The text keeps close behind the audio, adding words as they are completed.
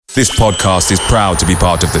This podcast is proud to be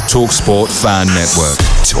part of the TalkSport Fan Network.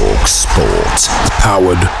 TalkSport.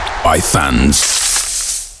 Powered by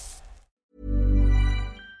fans.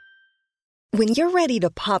 When you're ready to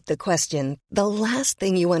pop the question, the last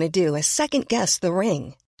thing you want to do is second-guess the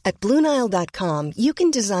ring. At BlueNile.com, you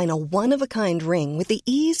can design a one-of-a-kind ring with the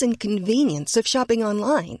ease and convenience of shopping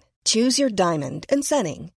online. Choose your diamond and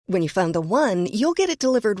setting. When you find the one, you'll get it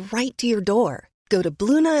delivered right to your door. Go to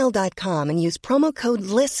BlueNile.com and use promo code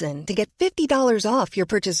LISTEN to get $50 off your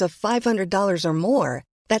purchase of $500 or more.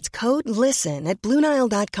 That's code LISTEN at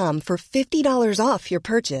BlueNile.com for $50 off your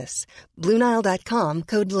purchase. BlueNile.com,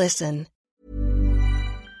 code LISTEN.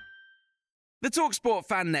 The TalkSport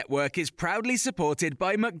Fan Network is proudly supported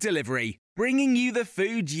by McDelivery, bringing you the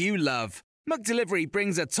food you love. McDelivery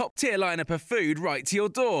brings a top-tier lineup of food right to your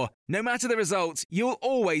door. No matter the result, you'll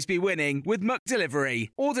always be winning with McDelivery.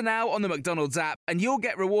 Order now on the McDonald's app and you'll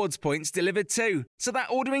get rewards points delivered too. So that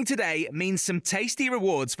ordering today means some tasty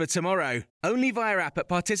rewards for tomorrow. Only via app at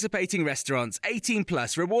participating restaurants. 18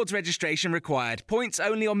 plus. Rewards registration required. Points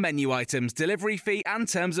only on menu items. Delivery fee and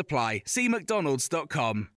terms apply. See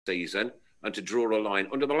mcdonalds.com. Season and to draw a line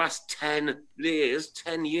under the last 10 years,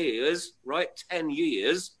 right? 10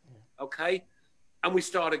 years. Okay, and we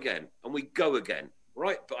start again, and we go again,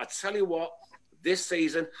 right? But I tell you what, this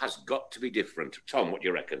season has got to be different. Tom, what do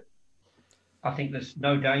you reckon? I think there's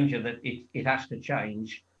no danger that it has to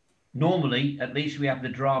change. Normally, at least we have the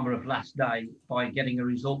drama of last day by getting a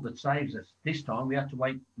result that saves us. This time, we have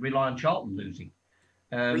to rely on Charlton losing.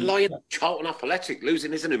 Relying on Charlton Athletic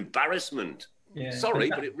losing is an embarrassment. Yeah, Sorry,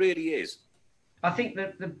 but it really is. I think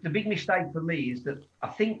that the big mistake for me is that I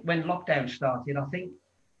think when lockdown started, I think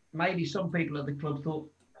maybe some people at the club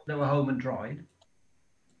thought they were home and dried.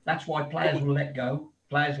 That's why players were let go.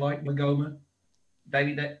 Players like Magoma,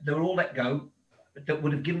 David, they were all let go. That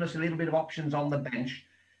would have given us a little bit of options on the bench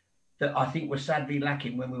that I think were sadly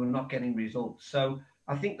lacking when we were not getting results. So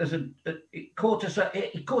I think it caught us.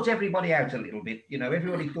 It caught everybody out a little bit. You know,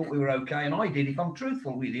 everybody thought we were okay, and I did. If I'm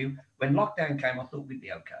truthful with you, when lockdown came, I thought we'd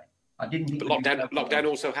be okay. I didn't think. But lockdown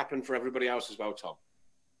also happened for everybody else as well, Tom.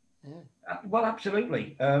 Yeah. Well,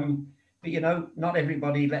 absolutely. But, you know, not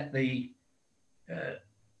everybody let the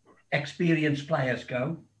experienced players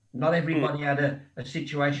go. Not everybody had a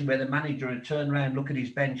situation where the manager would turn around, look at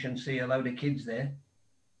his bench and see a load of kids there.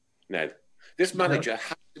 No. This manager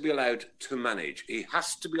has to be allowed to manage. He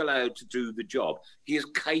has to be allowed to do the job. He is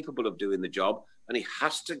capable of doing the job, and he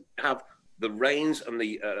has to have the reins and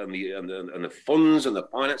the funds and the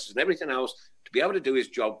finances and everything else to be able to do his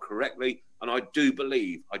job correctly. And I do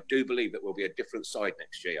believe that we'll be a different side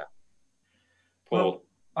next year. Paul? Well,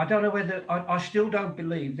 I don't know whether... I still don't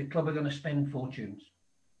believe the club are going to spend fortunes.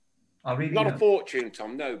 I really Not don't. a fortune,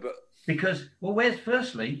 Tom, no, but... Because, well,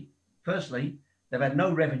 firstly, they've had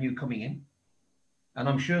no revenue coming in. And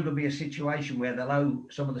I'm sure there'll be a situation where they'll owe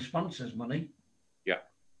some of the sponsors money. Yeah.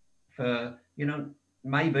 For, you know...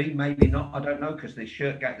 Maybe not. I don't know, because the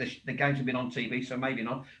games have been on TV, so maybe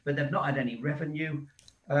not. But they've not had any revenue.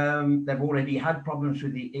 They've already had problems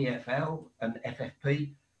with the EFL and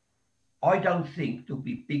FFP. I don't think there'll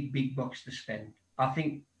be big bucks to spend. I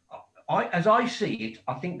think, as I see it,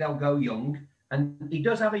 I think they'll go young. And he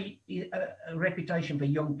does have a reputation for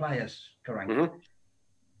young players, correct? Mm-hmm.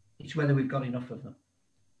 It's whether we've got enough of them.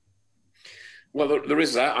 Well, there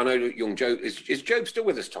is that. I know young Joe is Joe still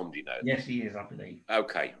with us, Tom? Do you know? Yes, he is, I believe.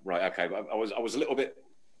 Okay, right. Okay, I was a little bit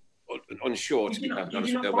unsure. Did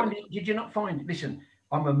you not find? Listen,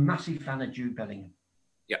 I'm a massive fan of Jude Bellingham.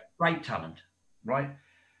 Yeah, great talent, right?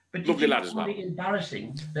 But lovely lad as well. It's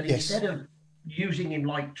embarrassing that instead of using him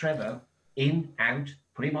like Trevor, in, out,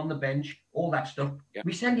 put him on the bench, all that stuff,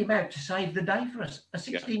 we send him out to save the day for us, a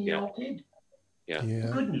 16-year-old kid. Yeah.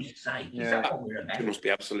 For goodness sake, is that what we're about? It must be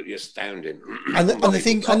absolutely astounding. And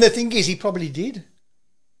the thing is, he probably did.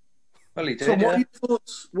 Well, he did. So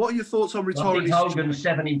what are your thoughts on retiring? I think Hogan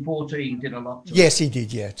 7 in 14 did a lot. Yes, he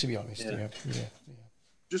did. Yeah, to be honest. Yeah.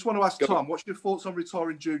 Just want to ask Tom, what's your thoughts on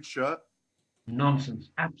retiring Jude's shirt? Nonsense.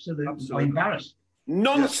 Absolutely. I'm embarrassed.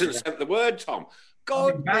 Nonsense. The word, Tom.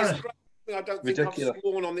 God, I don't think I've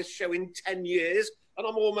sworn on this show in 10 years, and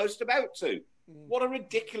I'm almost about to. What a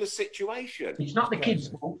ridiculous situation. It's not the kid's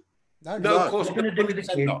fault. No, of course not. Going to do with the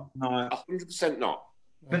kid. Not. 100% not.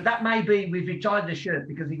 But that may be we've retired the shirt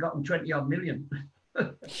because he got him 20-odd million.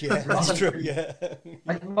 Yeah, that's true, yeah.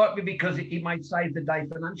 It might be because he might save the day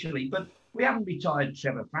financially, but we haven't retired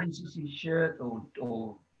Trevor Francis's shirt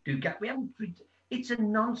or Dugat. We haven't. It's a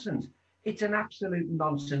nonsense. It's an absolute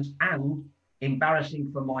nonsense and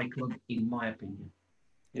embarrassing for my club, in my opinion.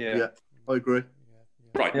 Yeah, I agree.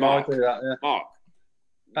 Right, yeah, Mark. I agree with that, yeah. Mark,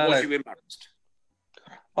 was you embarrassed?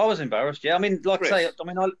 I was embarrassed. Yeah, I mean, like Chris. I say, I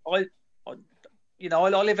mean,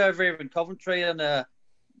 I live over here in Coventry, and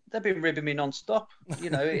they've been ribbing me non-stop.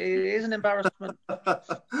 It is an embarrassment.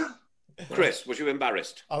 Chris, was you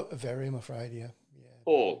embarrassed? Oh, very, I'm afraid, yeah.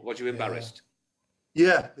 Paul, was you embarrassed?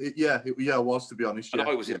 Yeah, I was, to be honest. And Yeah.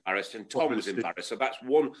 I was embarrassed, and Tom was embarrassed. So that's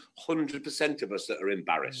 100% of us that are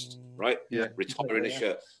embarrassed, right? Yeah. Retiring a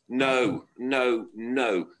shirt. No.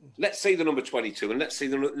 Let's see the number 22, and let's see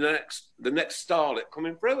the next starlet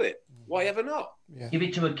coming through it. Why ever not? Yeah. Give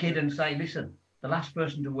it to a kid and say, listen, the last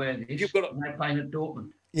person to wear this, You've got they're playing at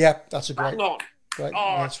Dortmund. Yeah, that's a great. Hang on. Great.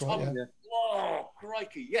 Oh, That's right, Tom. yeah. Oh,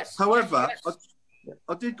 crikey, yes. However, yes.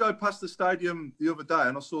 I did go past the stadium the other day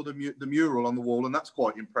and I saw the mural on the wall, and that's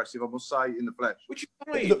quite impressive, I must say, in the flesh. Which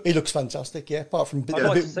He looks fantastic, yeah. Apart from I'd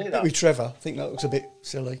like to see that. with Trevor, I think that looks a bit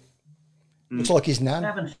silly. Looks like his I nan.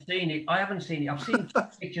 haven't seen it. I've seen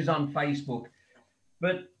pictures on Facebook,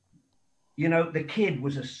 but the kid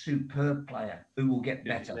was a superb player who will get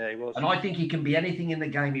better. Yeah, he was. And I think he can be anything in the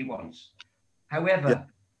game he wants. However,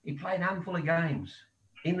 he played a handful of games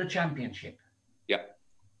in the Championship. Yeah.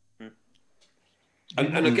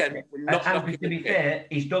 And again, we're not and knocking to be the kid. fair,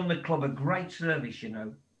 he's done the club a great service,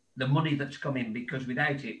 the money that's come in, because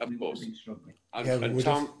without it, Of we would course. have been struggling. And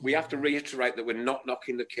Tom, we have to reiterate that we're not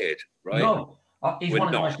knocking the kid, right? No, he's We're one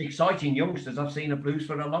of the not. most exciting youngsters I've seen at Blues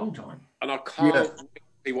for a long time. And I can't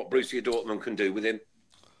see what Borussia Dortmund can do with him.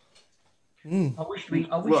 I wish we'd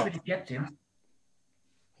have kept him.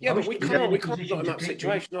 Yeah, but we can't position get in to that keep him.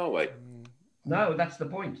 situation, are we? No, that's the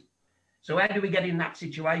point. So how do we get in that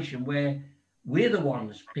situation where we're the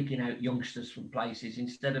ones picking out youngsters from places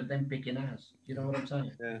instead of them picking us? You know what I'm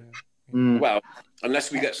saying? Yeah. Well,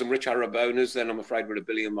 unless we get some rich Arab owners, then I'm afraid we're a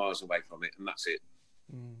billion miles away from it, and that's it.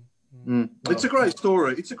 It's a great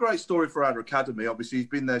story. It's a great story for our academy. Obviously, he's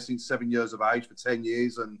been there since 7 years of age, for 10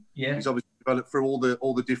 years, and he's obviously developed through all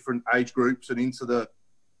the different age groups and into the,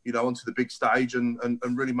 onto the big stage, and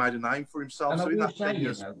really made a name for himself. And So I in will that say, 10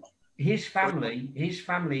 years, his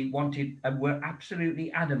family wanted and were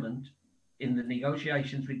absolutely adamant in the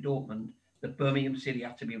negotiations with Dortmund that Birmingham City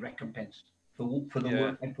had to be recompensed for the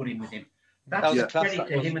work they put in with him. That's was a a class, credit that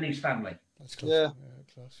to was. him and his family. That's close. Yeah.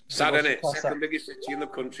 Close. Sad, isn't it? Class Second act. biggest city in the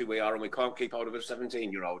country we are, and we can't keep hold of a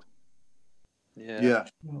 17-year-old. Yeah.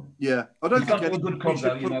 I don't He's gone think to a good club,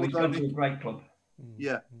 though. club He's would gone to only- a great club.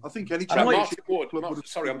 Yeah, I think any Martin championship Ward, club would have.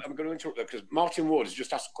 sorry, I'm going to interrupt there because Martin Ward has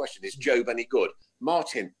just asked a question. Is Job any good?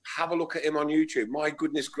 Martin, have a look at him on YouTube. My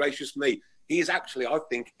goodness gracious me. He is actually, I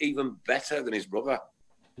think, even better than his brother.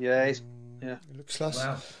 Yeah. It looks class.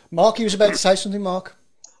 Wow. Mark, you was about to say something, Mark?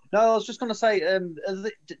 No, I was just going to say,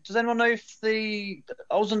 does anyone know if I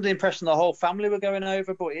was under the impression the whole family were going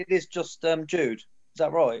over, but it is just Jude. Is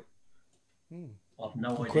that right? I've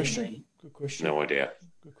no idea. Question. mate. Good question. No idea.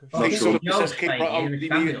 Good question. Well, He sort of Joe's says keep staying right on here, his the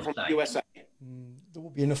family news will from stay. the USA. There will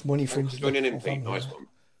be enough money for him to Joining do in, it. Pete. Nice one.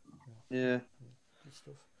 Yeah.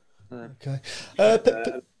 Okay.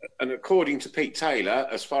 And according to Pete Taylor,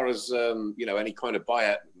 as far as any kind of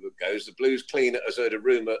buyout goes, the Blues cleaner has heard a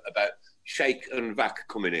rumour about Sheikh and Vac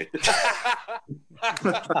coming in.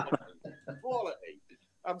 Quality,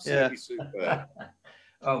 absolutely superb.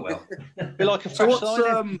 Oh, well. Be like a So fresh what's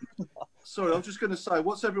signing. sorry, I was just going to say,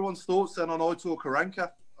 what's everyone's thoughts then on Aitor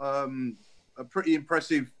Karanka? A pretty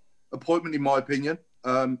impressive appointment, in my opinion.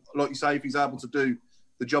 Like you say, if he's able to do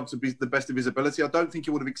the job to the best of his ability, I don't think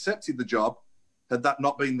he would have accepted the job had that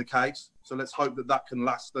not been the case. So let's hope that can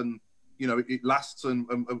last, and it lasts, and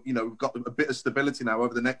we've got a bit of stability now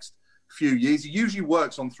over the next few years. He usually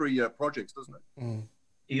works on 3-year projects, doesn't it?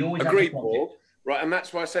 He always Agreed, has a Paul. project. Right, and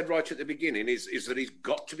that's why I said right at the beginning is that he's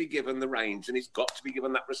got to be given the reins, and he's got to be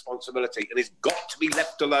given that responsibility, and he's got to be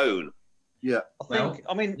left alone. Yeah.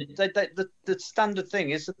 I mean, the standard thing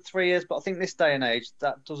is 3 years, but I think this day and age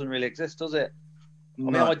that doesn't really exist, does it? I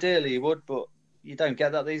mean, ideally you would, but you don't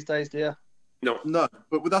get that these days, do you? No,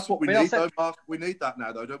 but that's what we I mean, need, though, Mark. We need that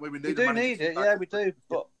now, though, don't we? We We do need it, yeah, we do.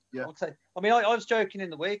 But Yeah. I'd say, I mean, I was joking in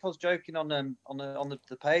the week. I was joking on the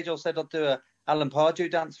page. I said I'd do a Alan Pardew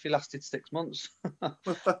dance if he lasted 6 months. Well,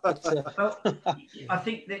 I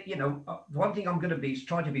think that, one thing I'm going to be is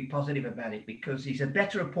try to be positive about it, because he's a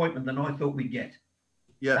better appointment than I thought we'd get.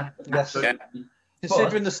 Yeah. Yes. Yeah.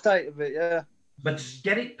 Considering the state of it, yeah. But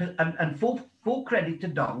get it, and full credit to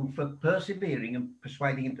Dong for persevering and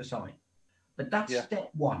persuading him to sign. But that's step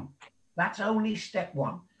one. That's only step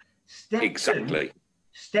one. Step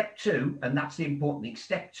two, and that's the important thing.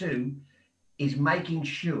 Step two is making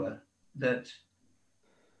sure that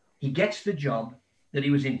he gets the job that he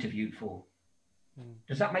was interviewed for.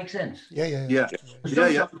 Does that make sense? Yeah.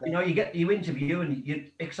 You interview and you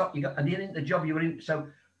got, and you didn't the job you were in. So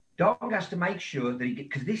Dong has to make sure that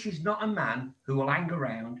because this is not a man who will hang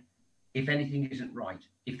around if anything isn't right.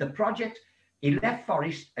 If the project, he left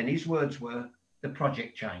Forest and his words were, the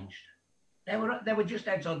project changed. They were just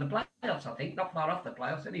outside the playoffs, I think, not far off the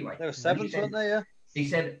playoffs anyway. They were seventh, weren't they? Yeah. He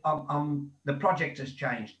said, the project has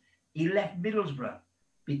changed. He left Middlesbrough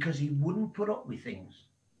because he wouldn't put up with things.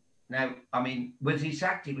 Now, I mean, was he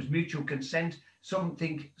sacked? It was mutual consent. Some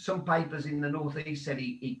papers in the Northeast said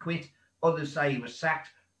he quit. Others say he was sacked.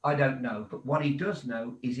 I don't know. But what he does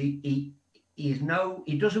know is he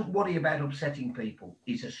doesn't worry about upsetting people.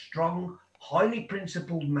 He's a strong, highly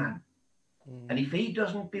principled man. And if he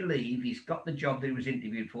doesn't believe he's got the job that he was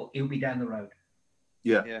interviewed for, he'll be down the road.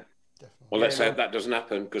 Yeah. Definitely. Well, let's hope that doesn't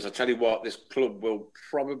happen, because I tell you what, this club will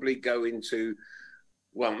probably go into,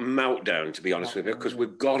 meltdown, to be honest with you, because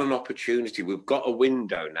we've got an opportunity. We've got a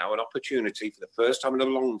window now, an opportunity for the first time in a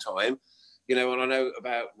long time. And I know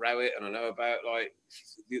about Rowett, and I know about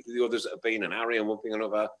the others that have been, and Harry and one thing and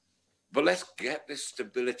another. But let's get this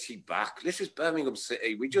stability back. This is Birmingham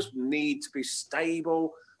City. We just need to be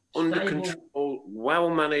stable, under control, well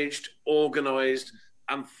managed, organised,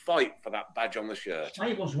 and fight for that badge on the shirt.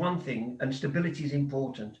 Stable's one thing, and stability is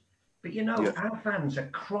important. But our fans are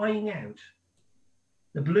crying out.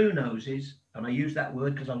 The Blue Noses, and I use that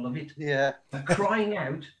word because I love it. Yeah, are crying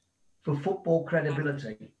out for football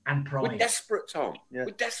credibility and pride. We're desperate, Tom. Yeah.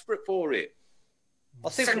 We're desperate for it. I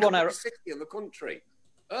think we want our city in the country.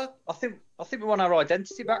 I think we want our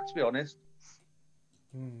identity back, to be honest.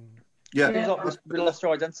 Yeah. We lost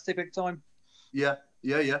our identity big time. Yeah.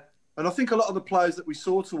 And I think a lot of the players that we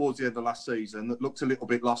saw towards the end of last season that looked a little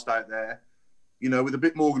bit lost out there, with a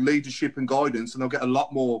bit more leadership and guidance, and they'll get a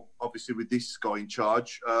lot more, obviously, with this guy in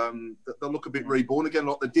charge. They'll look a bit reborn again,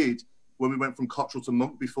 like they did when we went from Cottrell to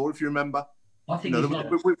Monk before, if you remember. I think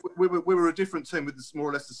we were a different team with more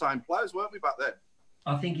or less the same players, weren't we, back then?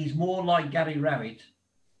 I think he's more like Gary Rowett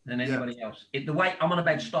than anybody else. The way I'm on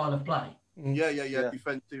about style of play. Yeah.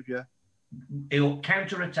 Defensive, yeah. He'll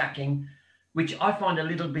counter-attacking, which I find a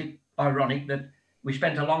little bit ironic that we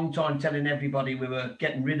spent a long time telling everybody we were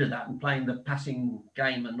getting rid of that and playing the passing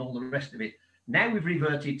game and all the rest of it. Now we've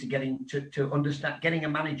reverted to getting a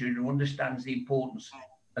manager who understands the importance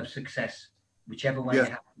of success, whichever way you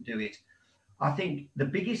have to do it. I think the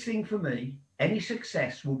biggest thing for me, any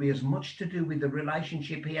success will be as much to do with the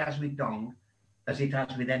relationship he has with Dong as it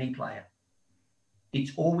has with any player.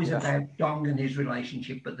 It's always about Dong and his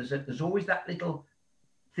relationship, but there's always that little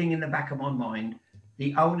thing in the back of my mind.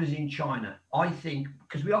 The owners in China, I think,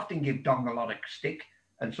 because we often give Dong a lot of stick,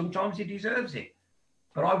 and sometimes he deserves it.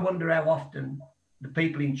 But I wonder how often the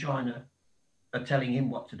people in China are telling him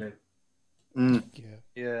what to do.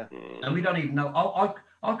 Yeah. And we don't even know.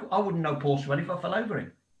 I wouldn't know Paul Swen if I fell over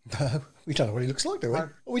him. No, we don't know what he looks like, do we? Well,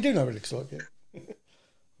 we do know what he looks like, yeah.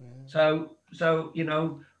 So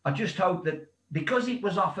I just hope that because it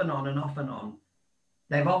was off and on,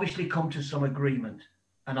 they've obviously come to some agreement.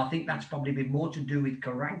 And I think that's probably been more to do with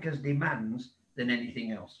Karanka's demands than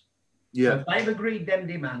anything else. Yeah. So if they've agreed them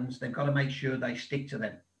demands, they've got to make sure they stick to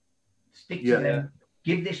them. Stick to them.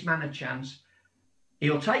 Give this man a chance.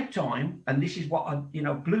 He'll take time, and this is what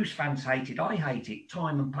Blues fans hate it. I hate it.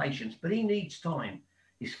 Time and patience, but he needs time.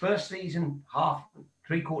 His first season,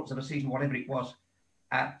 three quarters of a season, whatever it was,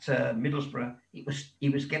 at Middlesbrough, he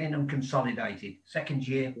was getting them consolidated. Second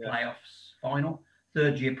year playoffs final,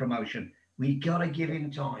 third year promotion. We got to give him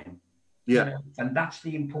time. Yeah, and that's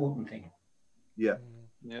the important thing. Yeah,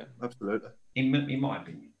 absolutely. In my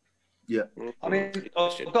opinion. Yeah. I mean,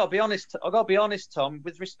 I've got to be honest, Tom.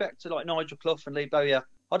 With respect to like Nigel Clough and Lee Bowyer,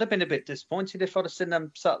 I'd have been a bit disappointed if I'd have seen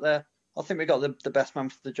them sat there. I think we got the best man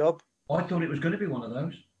for the job. I thought it was going to be one of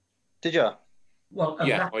those. Did you? Well, of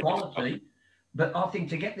that quality. But I think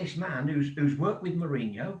to get this man who's worked with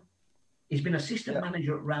Mourinho, he's been assistant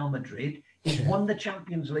manager at Real Madrid, he's won the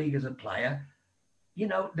Champions League as a player.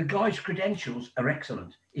 The guy's credentials are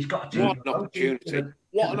excellent. He's got a team. What an opportunity!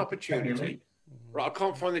 What an opportunity! Right, I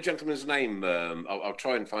can't find the gentleman's name. I'll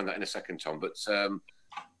try and find that in a second, Tom. But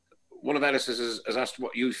one of Ellis has asked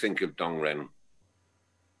what you think of Dong Ren.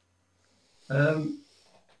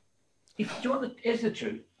 Here's the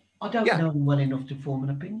truth. I don't know him well enough to form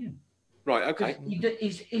an opinion. Right, okay.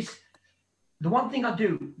 He's the one thing I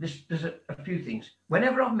do, there's a few things.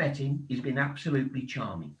 Whenever I've met him, he's been absolutely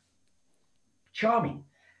charming. Charming.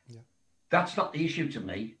 Yeah. That's not the issue to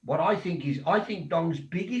me. What I think Dong's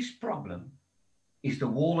biggest problem is the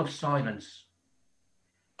wall of silence.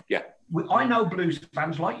 Yeah. I know Blues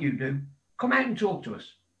fans like you do. Come out and talk to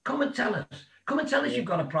us. Come and tell us. Come and tell us you've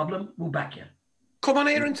got a problem. We'll back you. Come on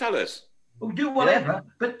here and tell us. We'll do whatever,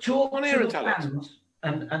 but talk on here and tell fans.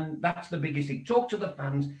 And that's the biggest thing. Talk to the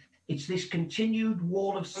fans. It's this continued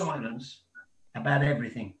wall of silence about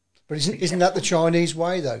everything. But isn't that the Chinese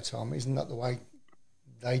way, though, Tom? Isn't that the way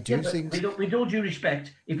they do things? With all due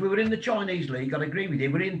respect, if we were in the Chinese league, I'd agree with you.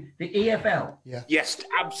 We're in the EFL. Yeah. Yes,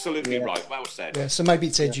 absolutely right. Well said. Yeah. So maybe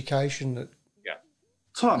it's education that. Yeah.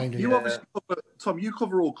 Tom, you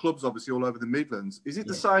cover all clubs, obviously, all over the Midlands. Is it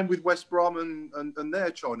the same with West Brom and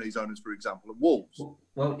their Chinese owners, for example, and Wolves?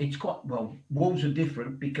 Well, Wolves are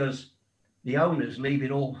different because the owners leave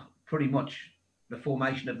it all pretty much the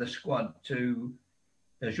formation of the squad to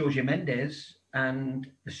Jorge Mendes and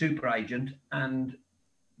the super agent and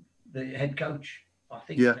the head coach. I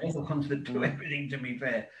think they're the ones that do everything, to be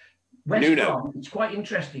fair. West Brom, it's quite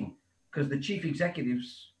interesting because the chief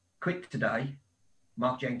executive's quit today,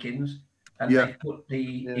 Mark Jenkins, and they put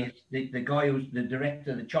the guy who's the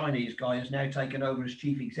director, the Chinese guy, has now taken over as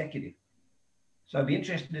chief executive. So it'd be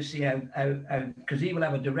interesting to see how because he will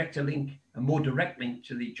have a director link, a more direct link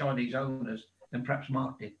to the Chinese owners than perhaps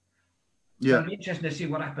Mark did. So it'd be interesting to see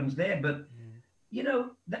what happens there. But you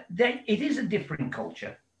know, it is a different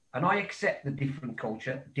culture, and I accept the different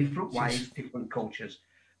culture, different ways, different cultures.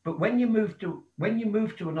 But when you move to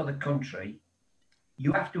another country,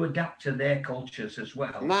 you have to adapt to their cultures as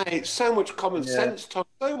well. Mate, so much common sense, Tom.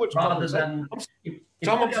 So much common sense.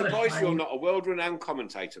 Tom, I'm surprised you're not a world-renowned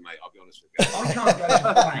commentator, mate. I'll be honest with you. I can't go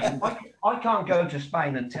to Spain. I can't go to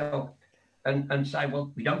Spain and tell and say,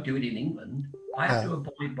 well, we don't do it in England. I have to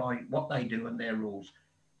abide by what they do and their rules.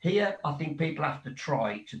 Here, I think people have to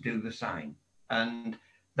try to do the same, and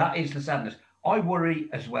that is the sadness. I worry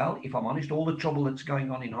as well, if I'm honest, all the trouble that's going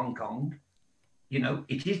on in Hong Kong. You know,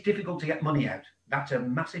 it is difficult to get money out. That's a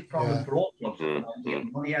massive problem for all clubs to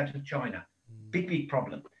get money out of China. Big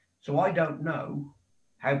problem. So I don't know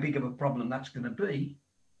how big of a problem that's going to be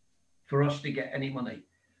for us to get any money.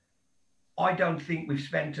 I don't think we've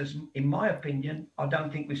spent in my opinion, I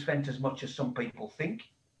don't think we've spent as much as some people think.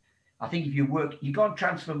 I think if you go on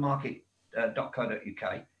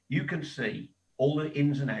transfermarket.co.uk, you can see all the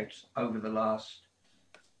ins and outs over the last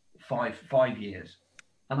five years.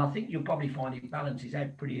 And I think you'll probably find it balances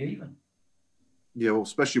out pretty even. Yeah, well,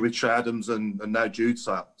 especially with Shea Adams and now Jude's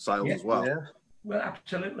sales as well. Yeah. Well,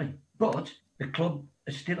 absolutely. But the club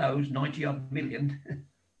still owes 90-odd million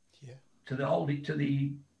to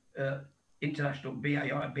the international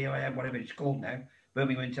BIA, whatever it's called now,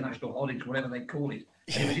 Birmingham International Holdings, whatever they call it.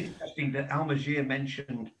 It was interesting that Al-Mazir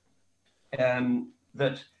mentioned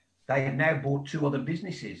that they have now bought 2 other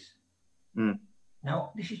businesses.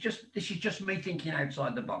 Now, this is just me thinking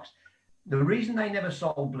outside the box. The reason they never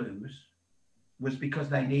sold Blues was because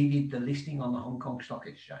they needed the listing on the Hong Kong Stock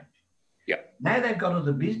Exchange. Yeah. Now they've got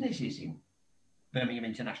other businesses in Birmingham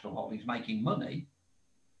International Holdings making money.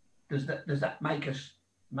 Does that make us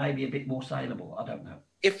maybe a bit more saleable? I don't know.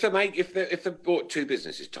 If they bought 2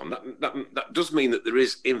 businesses, Tom, that does mean that there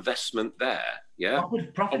is investment there. Yeah.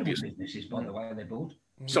 Profitable businesses, by the way, they bought.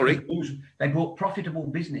 Sorry, they bought profitable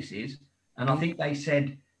businesses, and I think they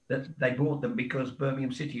said that they bought them because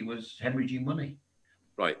Birmingham City was hemorrhaging money.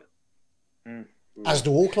 Right. As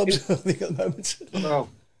do all clubs, I think, at the moment. Well,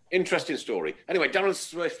 interesting story. Anyway, Darren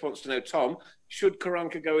Swift wants to know, Tom, should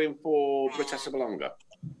Karanka go in for Bratessa Belonga?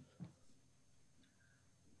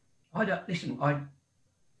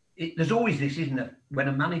 There's always this, isn't there? When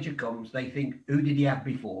a manager comes, they think, who did he have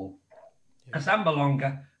before? Hassan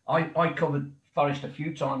Belonga, I covered Forest a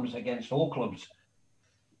few times against all clubs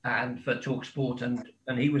and for TalkSport, and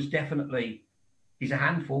he was definitely, he's a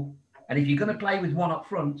handful. And if you're going to play with one up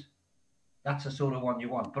front, that's the sort of one you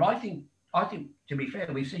want. But I think to be fair,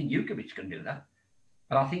 we've seen Jukovic can do that.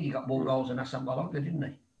 But I think he got more goals than Hassan Belonga, didn't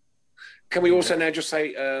he? Can we also now just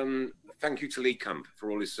say thank you to Lee Camp for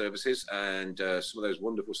all his services and some of those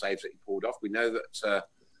wonderful saves that he pulled off. We know that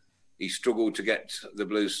he struggled to get the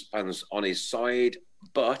Blues fans on his side,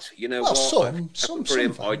 but you know what? Some for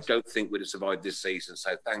him, I don't think we'd have survived this season.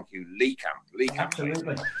 So thank you, Lee Camp. Lee Camp.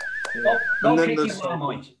 Absolutely.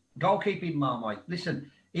 Goalkeeping Marmite. Listen,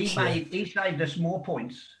 he saved us more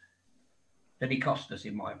points than he cost us,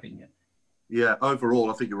 in my opinion. Yeah, overall,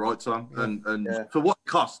 I think you're right, Tom. And for what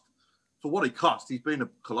it cost, he's been a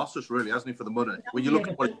colossus, really, hasn't he, for the money? When you look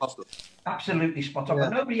at what it cost us. Absolutely spot on. But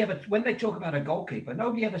nobody ever, when they talk about a goalkeeper,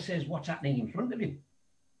 nobody ever says what's happening in front of him.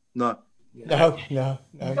 No. You've got to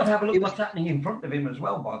have a look at what's happening in front of him as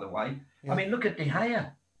well, by the way. Yeah. I mean, look at De Gea.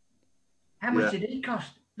 How much did he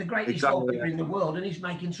cost? The greatest goalkeeper in the world, and he's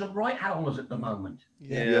making some right howlers at the moment.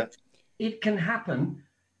 Yeah. It can happen.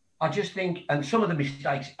 I just think, and some of the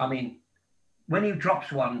mistakes, I mean, when he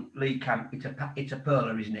drops one, Lee Camp, it's a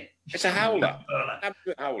pearler, isn't it? It's a howler.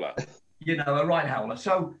 Absolute howler. You know, a right howler.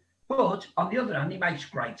 So, But on the other hand, he makes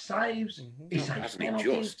great saves. He saves Hasn't he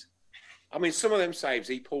penalties. just? I mean, some of them saves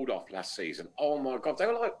he pulled off last season. Oh my God, they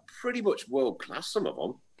were like pretty much world class. Some of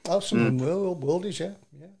them. Oh, some of them were worldies, yeah.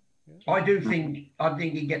 I do think. I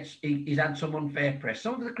think he's had some unfair press.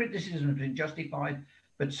 Some of the criticism has been justified,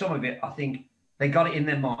 but some of it, I think, they got it in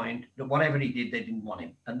their mind that whatever he did, they didn't want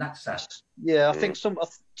him, and that's sad. Yeah, I think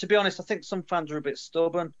to be honest, I think some fans are a bit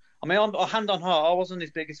stubborn. I mean, hand on heart, I wasn't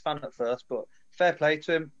his biggest fan at first, but fair play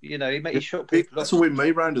to him. You know, he shut people up. That's a win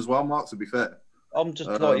me round as well, Mark, to be fair. I'm just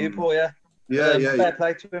like you, Paul, yeah. Fair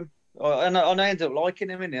play to him. And I ended up liking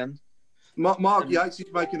him in the end. Mark Yates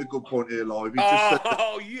is making a good point here, live. You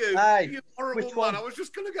horrible man. I was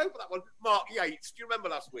just going to go for that one. Mark Yates, do you remember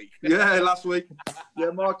last week? Yeah, last week.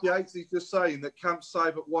 Yeah, Mark Yates is just saying that Camp's save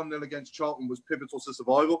at 1-0 against Charlton was pivotal to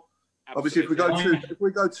survival. Absolutely. Obviously, if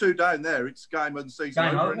we go two down there, it's game and season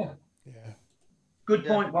over. Yeah. Good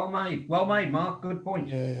point. Well made. Well made, Mark. Good point.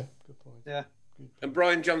 Yeah. Good point. Yeah. And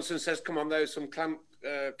Brian Johnson says, "Come on, though, some of Camp's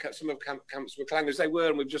were clangers. They were,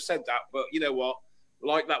 and we've just said that. But you know what?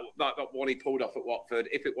 Like that one he pulled off at Watford.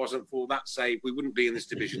 If it wasn't for that save, we wouldn't be in this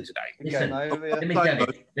division today." Listen,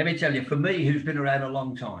 let me tell you. For me, who's been around a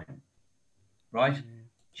long time, right?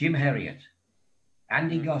 Jim Herriott,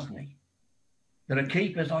 Andy Gosney. There are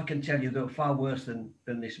keepers, I can tell you, that are far worse than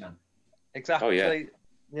this man. Exactly. Oh, yeah.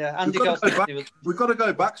 Yeah, Andy Gosney. We've got to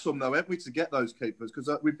go back some, though, haven't we, to get those keepers? Because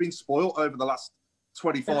we've been spoilt over the last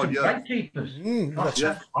 25 years. Great keepers.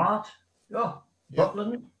 Hart.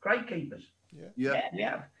 Butland. Great keepers.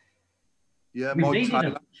 Yeah. Mike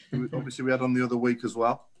Taylor, obviously we had on the other week as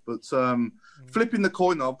well. But flipping the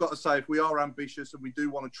coin, though, I've got to say, if we are ambitious and we do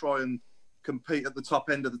want to try and compete at the top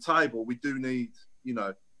end of the table, we do need,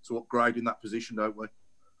 to upgrade in that position, don't we?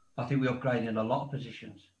 I think we upgrade in a lot of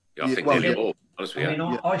positions. Yeah, I think nearly all, honestly.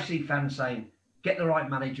 I see fans saying, get the right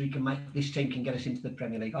manager, he can make this team can get us into the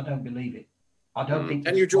Premier League. I don't believe it. I don't think.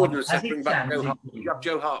 And you, Jordan, said bring back Joe Hart. You have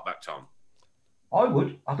Joe Hart back, Tom. I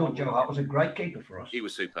would. I thought Joe Hart was a great keeper for us. He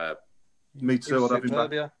was superb. Me too. I'd have him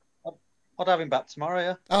back. Yeah. I'd have him back tomorrow,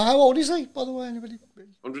 yeah. How old is he, by the way? Anybody?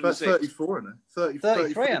 34, isn't he?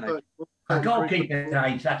 33, isn't he? A goalkeeper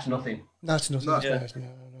age, that's nothing. That's nothing. No.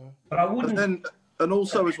 But I wouldn't. And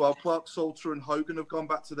also as well, Clark Salter and Hogan have gone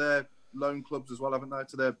back to their loan clubs as well, haven't they?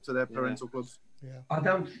 To their parental clubs. Yeah. I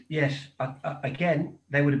don't. Yes. Again,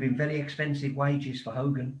 they would have been very expensive wages for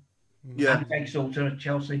Hogan. Yeah. And Craig Salter at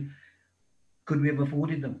Chelsea. Could we have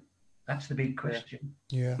afforded them? That's the big question.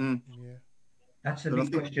 Yeah. That's the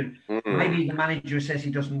big question. Maybe the manager says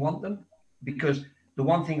he doesn't want them because the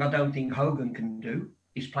one thing I don't think Hogan can do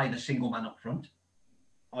is play the single man up front.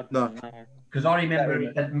 No. Because I remember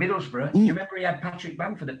at Middlesbrough, you remember he had Patrick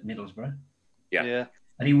Bamford at Middlesbrough? Yeah.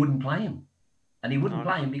 And he wouldn't play him. And he wouldn't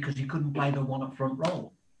play him because he couldn't play the one up front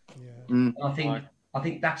role. Yeah. And I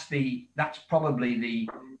think that's probably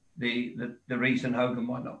the reason Hogan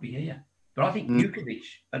might not be here. But I think Jukovic,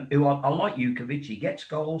 who I like Jukovic, he gets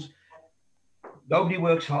goals. Nobody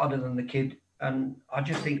works harder than the kid. And I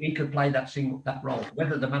just think he could play that role.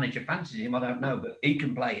 Whether the manager fancies him, I don't know, but he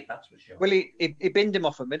can play it, that's for sure. Well, he binned him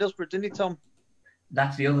off at Middlesbrough, didn't he, Tom?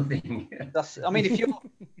 That's the other thing. If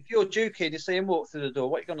you're Juki and you see him walk through the door,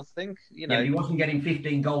 what are you going to think? He wasn't getting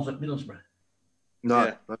 15 goals at Middlesbrough.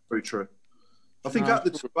 No, that's very true. I think out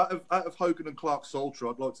of Hogan and Clark Salter,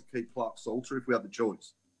 I'd like to keep Clark Salter if we had the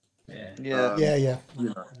choice. Yeah.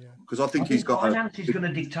 Because I think he's got. Finance is going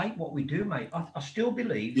to dictate what we do, mate. I still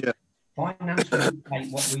believe. Finance will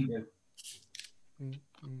dictate what we do.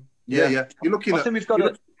 Yeah. You're looking at. I think we've got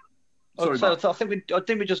to. I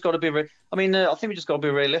think we just got to be. I think we just got to be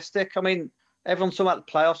realistic. I mean, everyone's talking about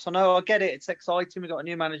the playoffs. I know, I get it. It's exciting. We've got a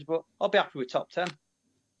new manager, but I'll be happy with top 10.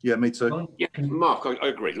 Yeah, me too. Yeah, Mark, I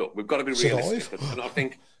agree. Look, we've got to be realistic, and I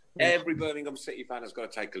think every Birmingham City fan has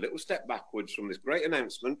got to take a little step backwards from this great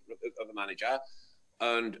announcement of the manager,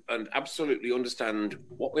 and absolutely understand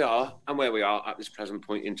what we are and where we are at this present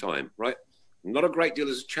point in time. Right? Not a great deal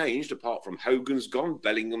has changed apart from Hogan's gone,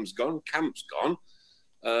 Bellingham's gone, Camp's gone.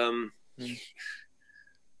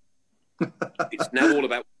 It's now all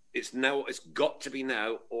about. It's got to be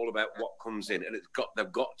now all about what comes in, and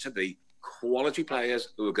they've got to be quality players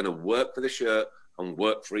who are going to work for the shirt and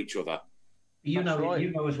work for each other. You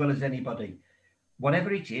know as well as anybody,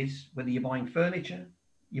 whatever it is, whether you're buying furniture,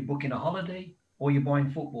 you're booking a holiday, or you're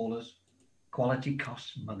buying footballers, quality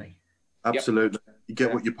costs money. Absolutely, you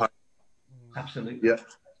get what you pay. Absolutely.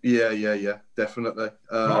 Yeah, definitely.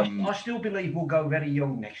 I still believe we'll go very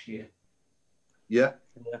young next year. Yeah.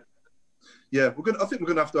 I think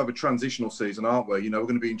we're going to have a transitional season, aren't we? We're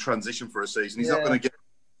going to be in transition for a season. He's not going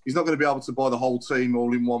to be able to buy the whole team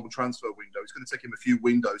all in one transfer window. It's going to take him a few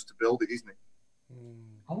windows to build it, isn't it?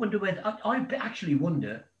 I wonder whether I actually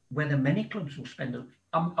wonder whether many clubs will spend.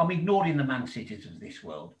 I'm ignoring the Man Cities of this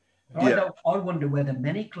world. But I wonder whether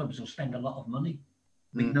many clubs will spend a lot of money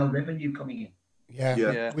with no revenue coming in.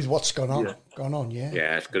 Yeah. With what's gone on,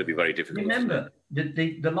 Yeah, it's going to be very difficult. Remember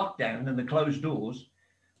the lockdown and the closed doors.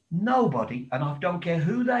 Nobody, and I don't care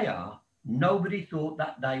who they are, nobody thought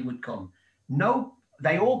that day would come. No,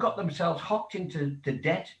 they all got themselves hocked into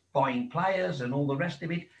debt, buying players and all the rest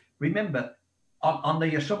of it. Remember, on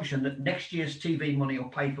the assumption that next year's TV money will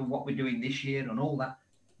pay for what we're doing this year and all that.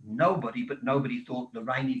 Nobody thought the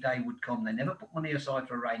rainy day would come. They never put money aside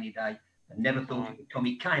for a rainy day. They never thought it would come.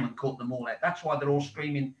 It came and caught them all out. That's why they're all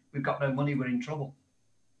screaming, we've got no money, we're in trouble.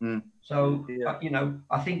 So,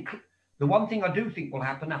 I think the one thing I do think will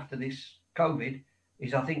happen after this COVID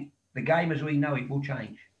is I think the game as we know it will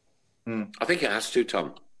change. I think it has to,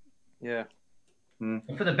 Tom. Yeah.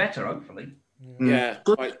 For the better, hopefully. Yeah.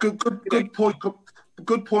 Good point.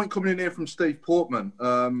 Good point coming in here from Steve Portman.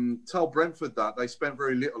 Tell Brentford that they spent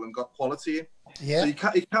very little and got quality in. Yeah,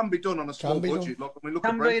 so it can be done on a small budget. Like when we look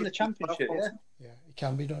at Brentford, in the Championship. Yeah, it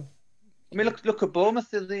can be done. I mean, look at Bournemouth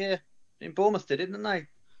the other year. Bournemouth did, didn't they?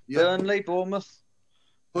 Yeah. Burnley, Bournemouth,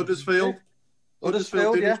 Huddersfield,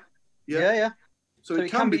 yeah. So it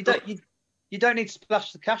can be done. You don't need to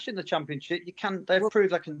splash the cash in the Championship. You can. They've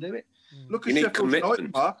proved they can do it. Look, you need Sheffield commitment.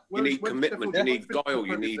 United, Mark. You need commitment. You need guile.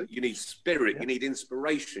 You need spirit. You need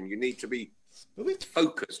inspiration. You need to be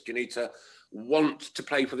focused. You need to want to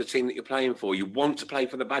play for the team that you're playing for. You want to play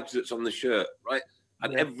for the badge that's on the shirt, right?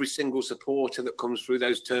 And every single supporter that comes through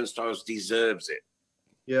those turnstiles deserves it.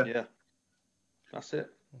 Yeah. That's it.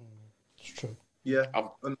 It's true. Yeah.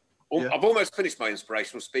 I've almost finished my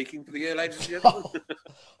inspirational speaking for the year, ladies and gentlemen.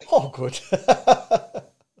 Oh, good.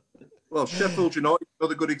 Well, Sheffield United,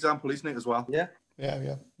 another good example, isn't it, as well? Yeah.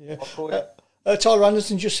 Tyler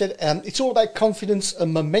Anderson just said it's all about confidence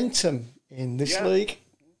and momentum in this league.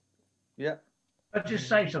 Yeah. I'll just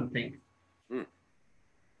say something.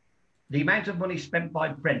 The amount of money spent by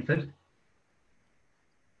Brentford,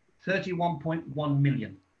 31.1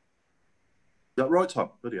 million. Is that right, Tom?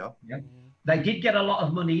 Bloody hell. Yeah. They did get a lot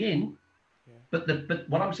of money in, but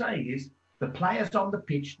what I'm saying is the players on the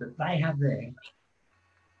pitch that they have there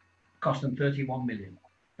cost them 31 million.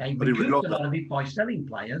 They recouped a lot of it by selling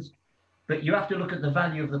players, but you have to look at the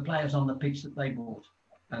value of the players on the pitch that they bought,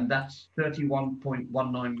 and that's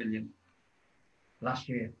 31.19 million last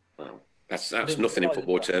year. Wow. That's nothing in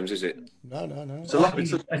football terms, is it? No. It's a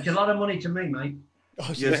lot of money to me, mate.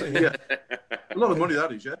 Oh, yeah. A lot of money,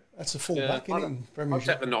 that is, That's a full back in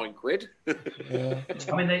Premiership. I'll take the £9. Yeah.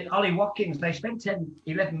 I mean, Ollie Watkins, they spent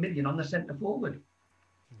 11 million on the centre forward.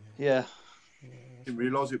 Yeah. Didn't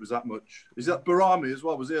realise it was that much. Is that Barami as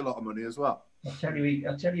well? Was he a lot of money as well? I'll tell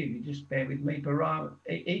you, just bear with me. Barami,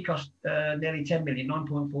 he cost nearly 10 million,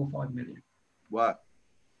 9.45 million. Wow.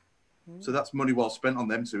 So that's money well spent on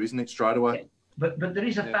them too, isn't it? Straight away. Yeah. But there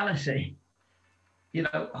is a fallacy. They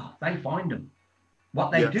find them.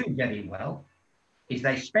 What they do very well is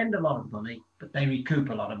they spend a lot of money, but they recoup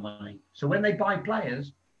a lot of money. So when they buy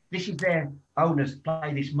players, this is their owners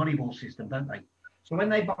play this Moneyball system, don't they? So when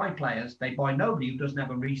they buy players, they buy nobody who doesn't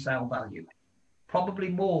have a resale value, probably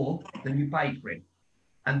more than you paid for it.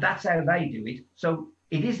 And that's how they do it. So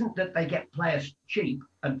it isn't that they get players cheap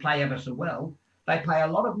and play ever so well. They pay a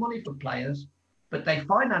lot of money for players, but they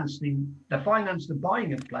finance the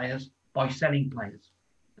buying of players by selling players.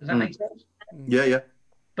 Does that make sense? Yeah.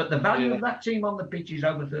 But the value of that team on the pitch is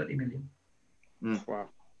over 30 million. Wow.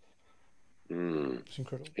 It's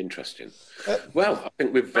incredible. Interesting. Well, I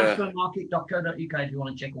think we've... Transfermarket.co.uk if you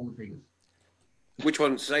want to check all the figures. Which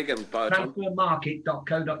one? Say again, Tom.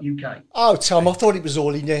 Transfermarket.co.uk. Oh, Tom, I thought it was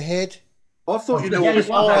all in your head. I thought you knew all this.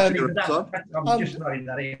 I'm just throwing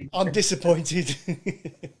that in. I'm disappointed.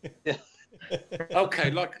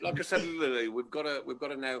 Okay, like I said, Lily, we've got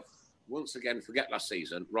to now once again forget last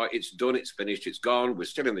season. Right, it's done, it's finished, it's gone. We're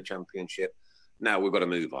still in the Championship. Now we've got to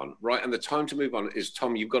move on. Right, and the time to move on is,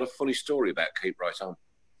 Tom, you've got a funny story about Keep Right On.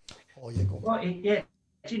 Oh, yeah, go on. Right, yeah,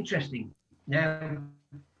 it's interesting. Now,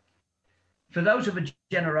 for those of a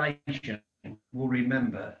generation will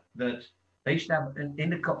remember that they used to have, in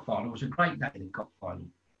the cup final, it was a great day in the cup final.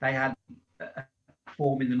 They had a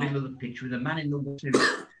form in the middle of the pitch with a man in the water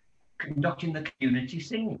conducting the community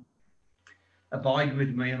singing, Abide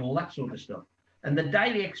With Me and all that sort of stuff. And the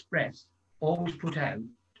Daily Express always put out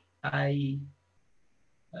a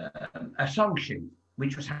song sheet,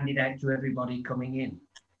 which was handed out to everybody coming in.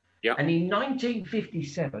 Yeah. And in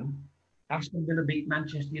 1957, Aston Villa beat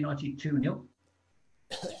Manchester United 2-0.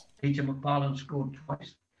 Peter McParland scored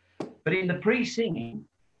twice. But in the pre-singing,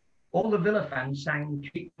 all the Villa fans sang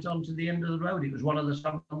 "Keep It On to the End of the Road." It was one of the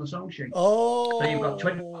songs on the song sheet. Oh, so you've got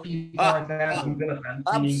 25,000 Villa fans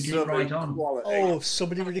singing "Keep Right On." Oh, if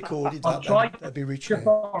somebody recorded that, that'd be rich. I've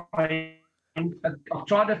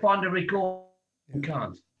tried to find a record and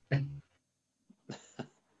can't.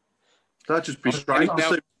 That'd just be strange.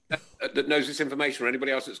 That knows this information, or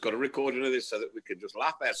anybody else that's got a recording of this, so that we can just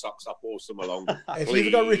laugh our socks up all summer long. If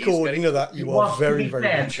you've got a recording of that, you are very, very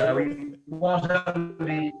rich. It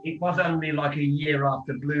was only like a year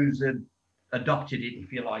after Blues had adopted it,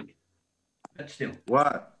 if you like. But still.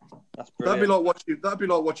 Wow. That'd be like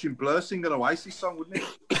watching Blur sing an Oasis song, wouldn't it?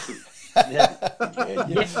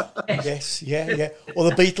 Yes. Or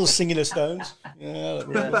the Beatles singing the Stones.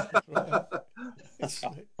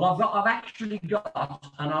 Well, I've actually got,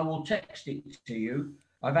 and I will text it to you.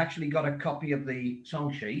 I've actually got a copy of the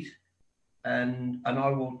song sheet, and I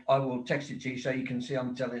will text it to you so you can see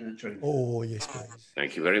I'm telling the truth. Oh yes, please.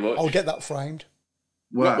 Thank you very much. I'll get that framed.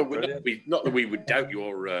 Wow. Not that we would doubt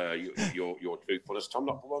your truthfulness, Tom.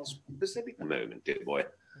 Not for one specific moment, dear boy.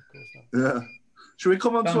 Of course not. Yeah. Should we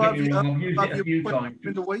come on to have you in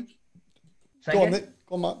the week? Go on, Matt.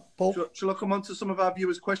 Paul. Shall I come on to some of our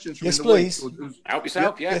viewers' questions? Yes, please. Help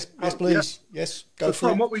yourself, yeah. Yes, please. Yeah. Yes, go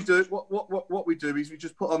for it. What we do is we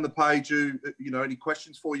just put on the page, any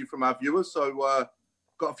questions for you from our viewers. So,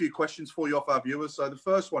 got a few questions for you off our viewers. So the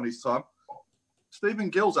first one is, Tom, Stephen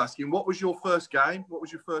Gill's asking, what was your first game? What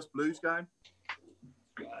was your first Blues game?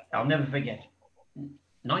 I'll never forget.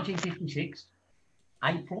 1956,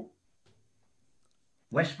 April,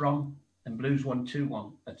 West Brom and Blues won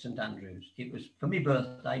 2-1 at St Andrews. It was for my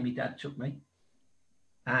birthday. My dad took me,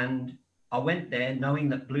 and I went there knowing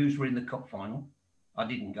that Blues were in the cup final. I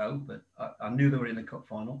didn't go, but I knew they were in the cup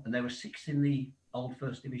final, and they were sixth in the old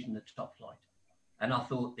First Division, the top flight. And I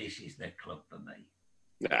thought, this is the club for me.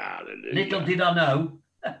 Little did I know,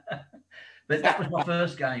 but that was my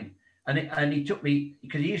first game. And he took me,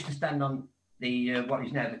 because he used to stand on the what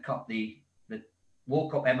is now the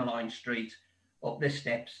walk up Emmeline Street, up the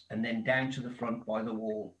steps, and then down to the front by the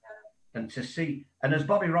wall, and to see. And as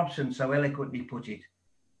Bobby Robson so eloquently put it,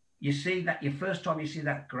 you see that your first time you see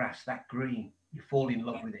that grass, that green, you fall in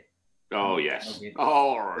love with it. Oh yes.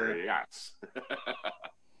 Oh yes.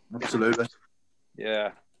 Absolutely.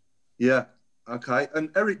 Yeah. Yeah. Okay. And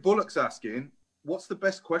Eric Bullock's asking, what's the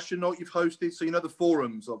best question night you've hosted? So, the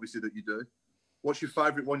forums, obviously, that you do. What's your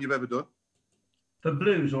favourite one you've ever done? For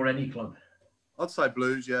Blues or any club? I'd say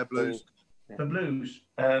Blues, yeah, Blues. For Blues.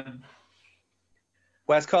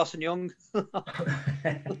 Where's Carson Young?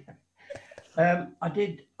 I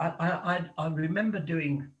remember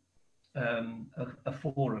doing a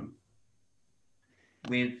forum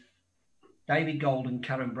with David Gold and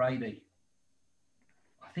Karen Brady.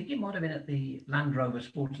 I think it might have been at the Land Rover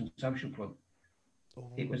Sports and Social Club.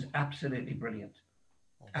 It was absolutely brilliant.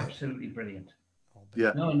 Absolutely brilliant.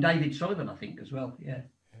 Yeah. No, and David Sullivan, I think, as well. Yeah.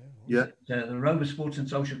 Yeah. The Rover Sports and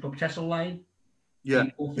Social Club, Tessel Lane. Yeah.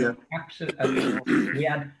 Yeah. Absolutely.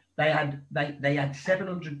 They had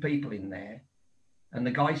 700 people in there, and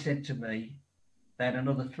the guy said to me, they had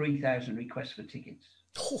another 3,000 requests for tickets.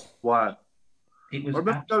 Wow. It was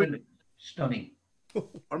absolutely stunning.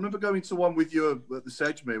 I remember going to one with you at the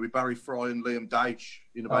Sedgmere with Barry Fry and Liam Daish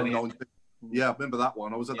in about 90. Yeah, I remember that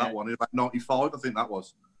one. I was at that one in about 95, I think that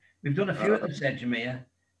was. We've done a few at the Sedgmere.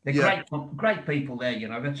 They're great people there,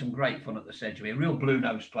 I've had some great fun at the Sedgmere. Real blue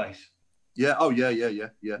nose place. Yeah, well,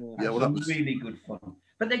 that was really good fun.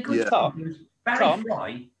 But they're good fun. Barry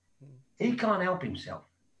Fry, he can't help himself.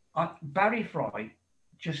 Barry Fry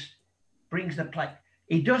just brings the play.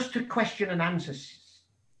 He does to question and answer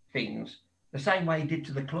things the same way he did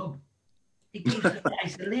to the club. He gives the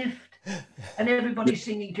place a lift, and everybody's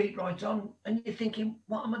singing "Keep Right On," and you're thinking,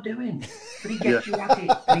 "What am I doing?" But he gets you at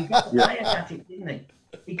it, and he got the players at it, didn't he?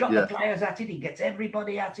 He got the players at it. He gets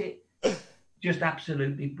everybody at it. Just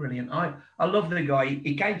absolutely brilliant. I love the guy.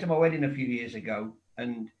 He came to my wedding a few years ago,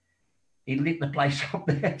 and he lit the place up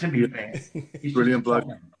there. To be fair, he's brilliant bloke.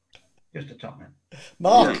 Just a top man.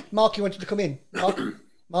 Mark, you wanted to come in.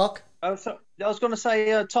 Mark. Oh, so I was going to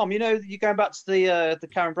say, Tom, you're going back to the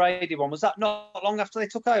Karen Brady one. Was that not long after they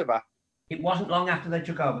took over? It wasn't long after they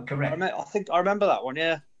took over, correct. I think I remember that one,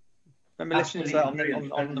 yeah. Remember listening to that on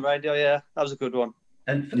the radio, yeah. That was a good one.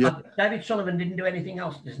 And David Sullivan didn't do anything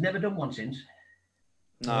else. He's never done one since.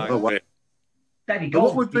 No. Oh, wow. David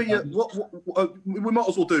What would be, we might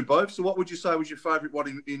as well do both. So what would you say was your favourite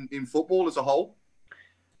one in football as a whole?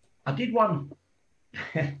 I did one.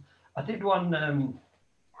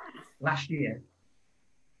 Last year.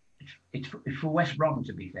 It's for West Brom,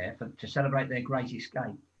 to be fair, to celebrate their great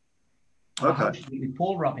escape. Okay. I hosted it with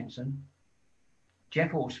Paul Robinson,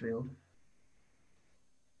 Jeff Horsfield,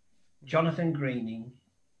 Jonathan Greening,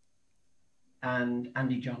 and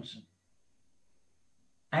Andy Johnson.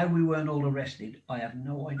 How we weren't all arrested, I have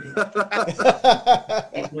no idea.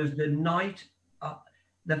 It was the night.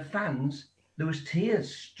 The fans, there was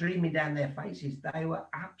tears streaming down their faces. They were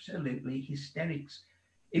absolutely hysterics.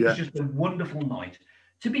 It was just a wonderful night.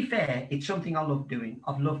 To be fair, it's something I love doing.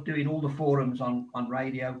 I've loved doing all the forums on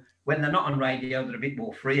radio. When they're not on radio, they're a bit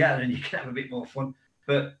more freer and you can have a bit more fun.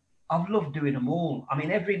 But I've loved doing them all. I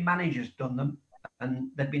mean, every manager's done them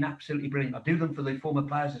and they've been absolutely brilliant. I do them for the Former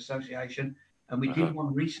Players Association. And we did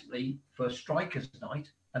one recently for Strikers Night,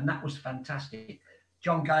 and that was fantastic.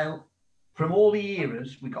 John Gale, from all the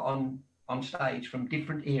eras, we got on stage from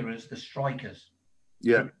different eras, the strikers.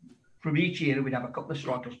 Yeah. From each era, we'd have a couple of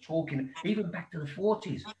strikers talking, even back to the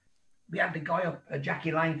 40s. We had the guy up,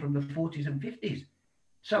 Jackie Lane, from the 40s and 50s.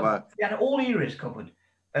 So we had all eras covered,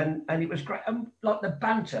 and it was great. And like the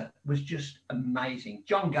banter was just amazing.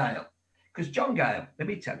 John Gale, because John Gale, let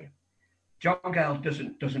me tell you, John Gale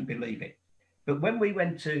doesn't believe it. But when we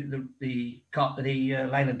went to the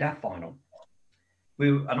Leyland Daft final,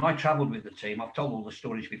 and I travelled with the team. I've told all the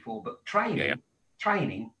stories before, but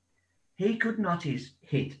training, he could not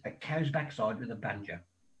hit a cow's backside with a banjo.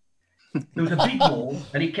 There was a big wall,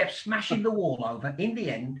 and he kept smashing the wall over. In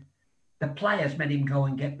the end, the players made him go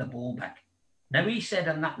and get the ball back. Now, he said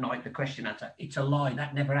on that night, the question answer, it's a lie,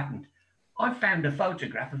 that never happened. I found a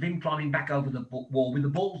photograph of him climbing back over the wall with the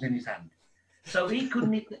balls in his hand. So he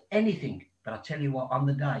couldn't hit anything. But I tell you what, on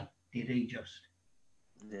the day, did he just?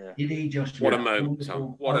 Yeah. Did he just? What a moment,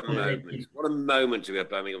 Tom. What a moment. What a moment to be a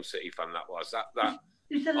Birmingham City fan that was.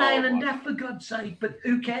 It's the Leyland Daft, for God's sake, but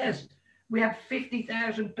who cares? We had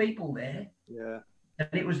 50,000 people there. Yeah. And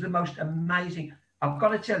it was the most amazing. I've got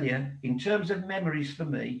to tell you, in terms of memories for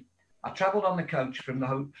me, I travelled on the coach from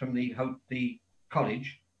the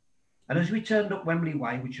college. And as we turned up Wembley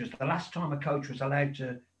Way, which was the last time a coach was allowed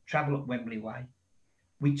to travel up Wembley Way,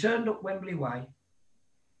 we turned up Wembley Way,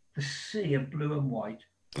 the sea of blue and white.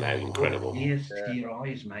 Incredible. Tears to your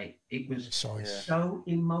eyes, mate. It was so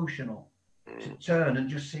emotional to turn and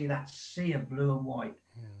just see that sea of blue and white.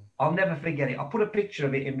 I'll never forget it. I put a picture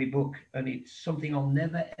of it in my book, and it's something I'll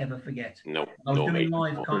never, ever forget. No, I was doing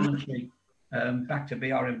live commentary back to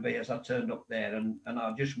BRMB as I turned up there, and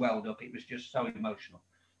I just welled up. It was just so emotional.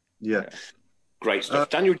 Yeah. Great stuff.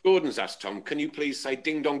 Daniel Jordan's asked Tom, can you please say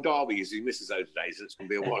Ding Dong Derby as he misses those days? It's going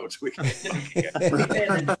to be a while till we can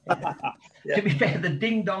To be fair, the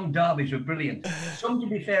Ding Dong Derbies were brilliant. Some, to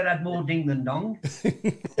be fair, had more ding than dong.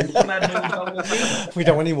 And some had more dong than ding. We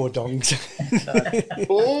don't want any more dongs.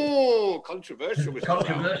 Oh, controversial.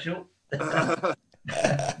 Controversial. Yeah,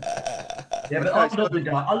 but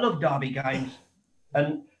I love derby games.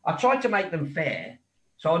 And I tried to make them fair.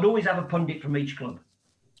 So I'd always have a pundit from each club.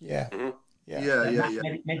 Yeah. Mm-hmm.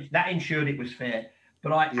 That ensured it was fair.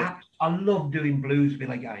 But I love doing Blues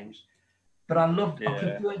Villa games. But I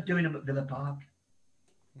preferred doing them at Villa Park.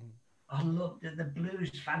 I loved the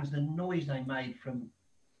Blues fans, the noise they made from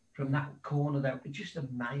that corner there. It's just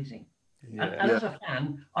amazing. And as a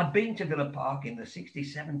fan, I'd been to Villa Park in the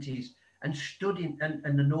 60s, 70s and stood in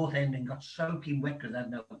the North End and got soaking wet because they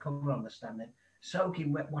had no cover on the stand then.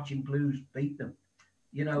 Soaking wet watching Blues beat them.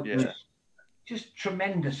 You know, just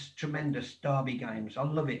tremendous derby games. I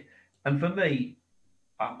love it. And for me,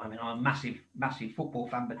 I mean, I'm a massive football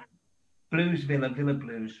fan, but Blues Villa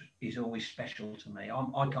Blues is always special to me.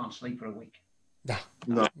 I can't sleep for a week.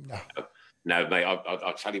 No, mate.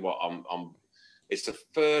 I'll tell you what. It's the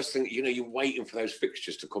first thing. You know, you're waiting for those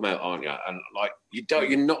fixtures to come out, aren't you? And like,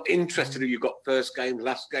 you're not interested if you've got first game,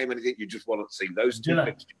 last game, anything. You just want to see those two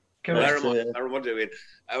fixtures. Where am I doing?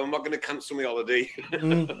 Am I going to cancel my holiday?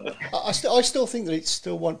 I still think that it's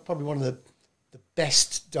still probably one of the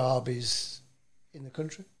best derbies in the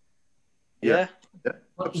country. Yeah,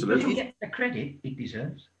 well, absolutely. It doesn't get the credit it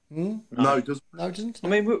deserves. No, it doesn't. No, it doesn't. I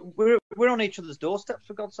mean, we're on each other's doorsteps,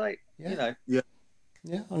 for God's sake. Yeah. You know.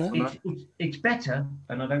 Yeah, I know. It's better,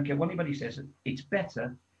 and I don't care what anybody says. It's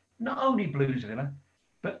better. Not only Blues Villa,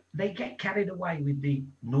 but they get carried away with the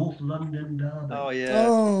North London derby. Oh yeah.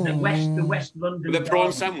 The West London. With the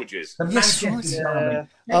prawn sandwiches. The Manchester derby.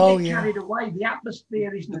 They get carried away. The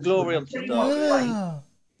atmosphere is the glory of the derby.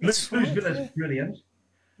 Blues Villa's brilliant.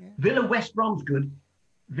 Yeah. Villa West Brom's good.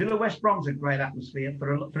 Villa West Brom's a great atmosphere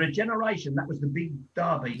for a generation. That was the big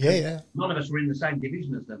derby. Yeah. None of us were in the same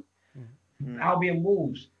division as them. Albion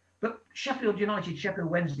Wolves. But Sheffield United, Sheffield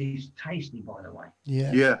Wednesday is tasty, by the way.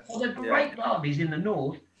 Yeah. Well, they're great derbies in the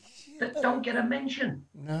north that don't get a mention.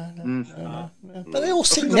 No. But they all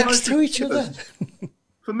sit next to each other.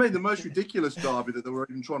 For me, the most ridiculous derby that they were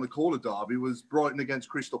even trying to call a derby was Brighton against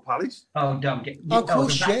Crystal Palace. Oh, don't get. Of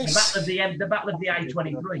course, yes. The battle of the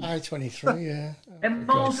A23. A23, yeah. They're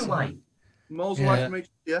miles away. Miles away from each.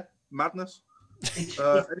 Yeah, madness. It's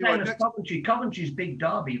Anyway, Coventry's big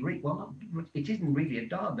derby. Well, it isn't really a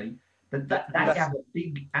derby, but they have a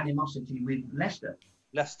big animosity with Leicester.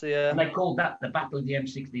 Leicester, yeah. And they called that the Battle of the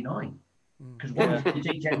M69 because one was the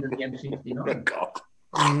each end of the M69. God.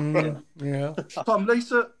 Yeah. Tom,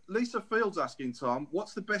 Lisa Fields asking, Tom,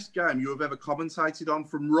 what's the best game you have ever commentated on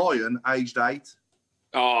from Ryan, aged 8?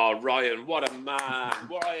 Oh, Ryan, what a man.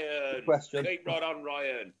 Ryan. Good question. Keep right on,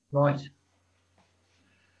 Ryan. Right.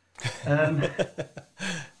 If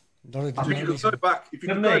you could go back,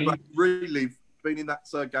 relive being in that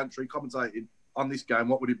gantry commentating on this game,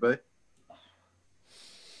 what would it be?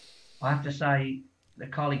 I have to say the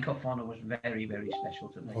Carling Cup final was very, very special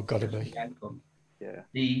to me. Oh, got to be. The outcome. Yeah.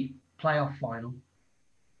 The playoff final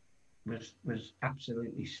was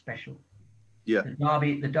absolutely special. Yeah.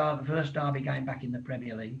 The first derby game back in the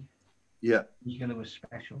Premier League. Yeah. Was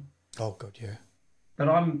special. Oh, God, yeah. But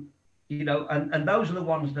I'm, and those are the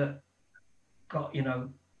ones that got,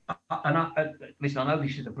 listen, I know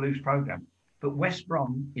this is a Blues program, but West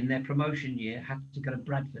Brom in their promotion year had to go to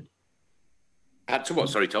Bradford. Had to what?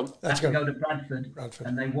 Sorry, Tom. Had to go to Bradford.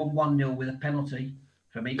 And they won 1-0 with a penalty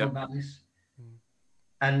from Igor Vallis.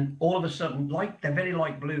 And all of a sudden, they're very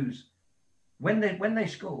like Blues. When they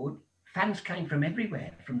scored, fans came from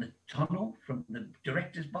everywhere, from the tunnel, from the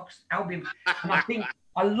director's box, Albion. And I think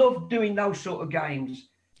I love doing those sort of games.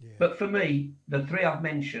 Yeah. But for me, the three I've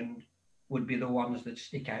mentioned would be the ones that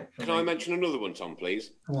stick out. Can I mention another one, Tom,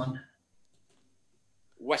 please? Go on.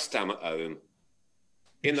 West Ham at home.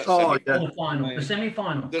 In the semi-final. The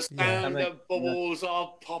semi-final. The sound of bubbles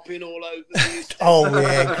are popping all over the Oh,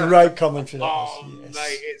 yeah, great commentary. Mate,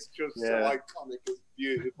 it's just so iconic. It's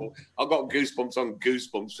beautiful. I've got goosebumps on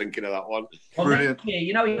goosebumps thinking of that one. Well, next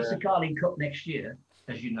year, it's the Carling Cup next year,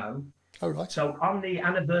 as you know. Oh, right. So on the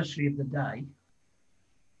anniversary of the day,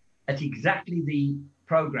 at exactly the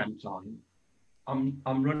programme time, I'm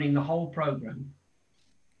running the whole programme.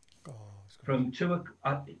 From 2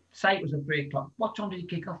 o'clock, say it was at 3 o'clock. What time did it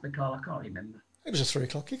kick off the Carl? I can't remember. It was a 3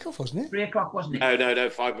 o'clock kickoff, wasn't it? 3 o'clock, wasn't it? No,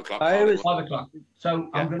 5 o'clock. It was 5 o'clock. So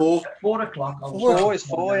I'm going to 4 o'clock. It's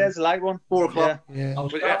 4, yeah, it's a late one. 4 o'clock. Yeah. I'll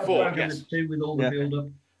start the program at 2 with all the build-up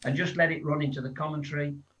and just let it run into the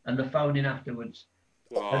commentary and the phone in afterwards.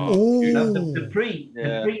 The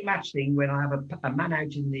pre-match thing, when I have a man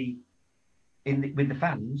out with the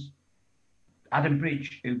fans, Adam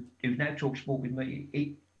Bridge, who's now Talk Sport with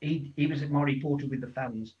me, he was my reporter with the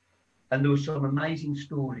fans, and there were some amazing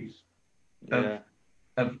stories of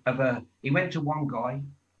he went to one guy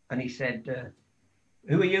and he said,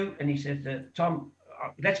 who are you? And he said, Tom,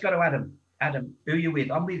 let's go to Adam. Adam, who are you with?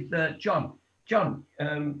 I'm with John. John,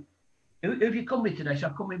 who have you come with today? So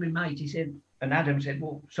I've come with my mate. He said, and Adam said,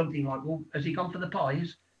 well, something like, well, has he gone for the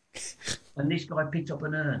pies? And this guy picked up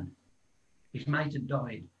an urn. His mate had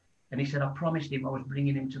died. And he said, I promised him I was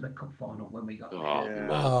bringing him to the cup final when we got there.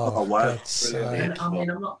 Oh, wow. And, I mean,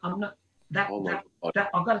 I'm not,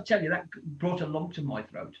 I've got to tell you, that brought a lump to my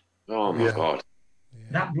throat. Oh, my God.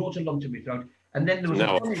 That brought a lump to my throat. And then there was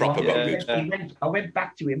I went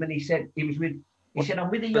back to him and he said, I'm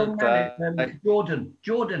with a young man,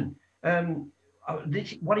 Jordan.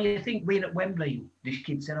 What do you think being at Wembley? This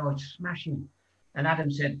kid said, oh, it's smashing. And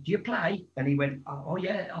Adam said, do you play? And he went, oh,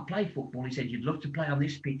 yeah, I play football. He said, you'd love to play on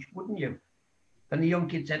this pitch, wouldn't you? And the young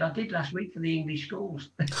kid said, I did last week for the English schools.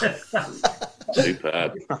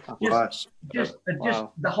 Superb. Just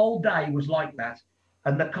the whole day was like that.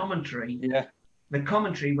 And the commentary, when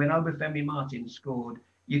Obafemi Martin scored,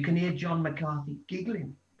 you can hear John McCarthy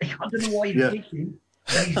giggling. I don't know why he's giggling,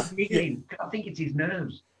 but he's giggling. I think it's his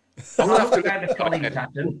nerves. I looked around at Colin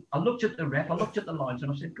Tatton, I looked at the ref, I looked at the lines,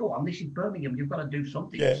 and I said, go on, this is Birmingham, you've got to do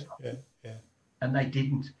something. And they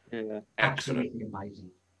didn't. Absolutely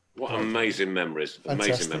amazing. What amazing memories.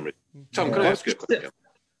 Amazing memories. Tom, can I ask you a question?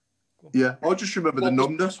 Yeah, I just remember the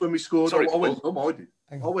numbness when we scored. I went numb, I did.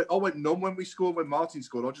 I went numb when we scored, when Martin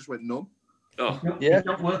scored, I just went numb. It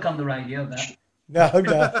don't work on the radio, that. No.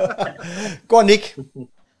 Go on, Nick.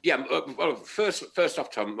 Yeah, well, first off,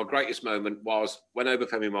 Tom, my greatest moment was when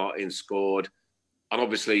Obafemi Martin scored. And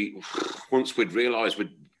obviously, once we'd realised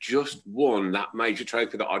we'd just won that major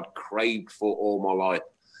trophy that I'd craved for all my life,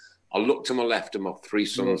 I looked to my left and my 3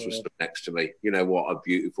 sons were stood next to me. You know what a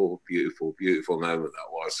beautiful, beautiful, beautiful moment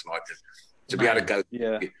that was. Like to be able to go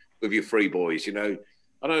with your 3 boys, you know.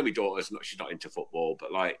 I know my daughter's she's not into football,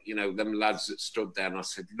 but like, you know, them lads that stood there and I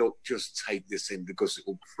said, look, just take this in because it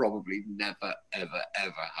will probably never, ever,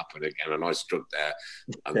 ever happen again. And I stood there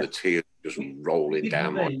and the tears just rolling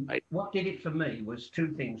down my face. What did it for me was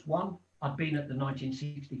two things. One, I'd been at the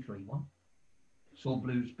 1963 one. Saw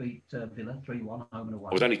Blues beat Villa 3-1 home and away.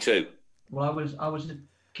 I was only 2. Well, I was a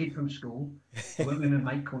kid from school. I went with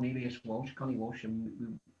my mate Connie Walsh, and we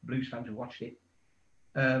Blues fans who watched it.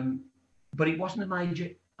 But it wasn't a major.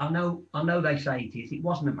 I know they say it is. It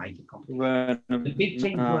wasn't a major competition. The big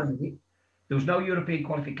teams weren't in it. There was no European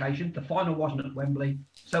qualification. The final wasn't at Wembley.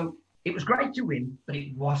 So it was great to win, but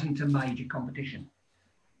it wasn't a major competition.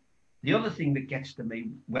 The other thing that gets to me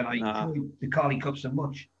when I enjoyed the Carling Cup so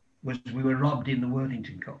much was we were robbed in the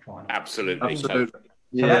Worthington Cup final. Absolutely. So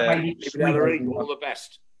that made it sweeter. All the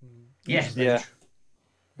best. Yes. Yeah.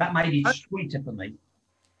 That made it sweeter for me.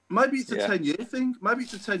 Maybe it's a 10-year thing.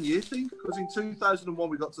 Because in 2001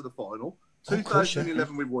 we got to the final.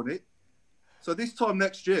 2011 we won it. So this time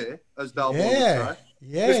next year, as Dal would say,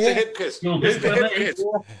 Mr. Hipkiss.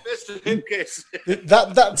 Mr. Hipkiss.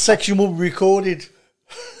 That section will be recorded.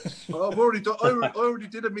 I've already done. I already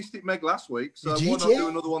did a Mystic Meg last week, so why not do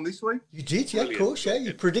another one this week? You did, yeah, of course, yeah.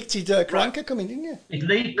 You predicted Cranker coming, didn't you? It's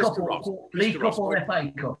League Cup or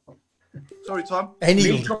FA Cup. Sorry, Tom. Any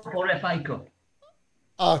League Cup or FA Cup.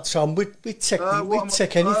 Oh, Tom, we'd take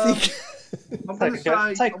anything. I'm going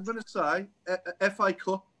to say FA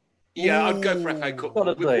Cup. Yeah, I'd go for FA Cup.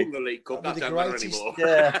 We've won the League Cup. That don't matter anymore.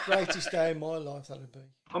 Yeah, greatest day of my life, that'd be.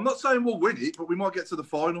 I'm not saying we'll win it, but we might get to the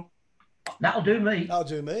final. That'll do me. That'll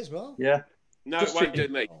do me as well. Yeah. No, it won't do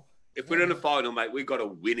me. If we're in the final, mate, we've got to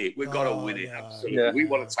win it. We've got to win it. Absolutely. Yeah. We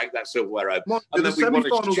want to take that silverware home. And then we want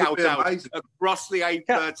to shout out across the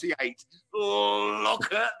A38. Oh,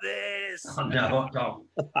 look at this. Oh, no.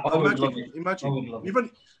 I would love it. Imagine.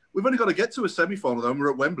 We've only got to get to a semi-final, though, and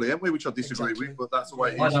we're at Wembley, haven't we? Which I disagree with, but that's the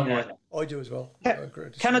way it is. I do as well.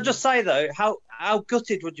 Can I just say, though, how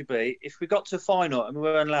gutted would you be if we got to a final and we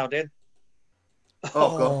weren't allowed in?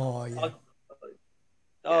 Oh, God.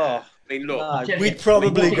 Yeah. I mean, look, we'd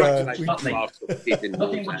probably go. Europe and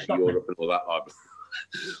all that.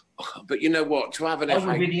 But you know what? To have an I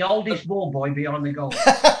would be the oldest ball boy behind the goal.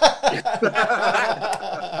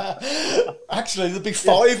 Actually, there'd be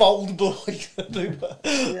 5 old boys.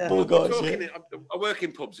 Ball guys, I work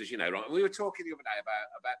in pubs, as you know, right? And we were talking the other day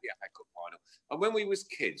about the FA Cup final. And when we was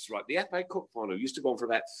kids, right, the FA Cup final used to go on for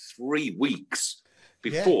about 3 weeks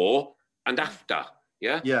before and after.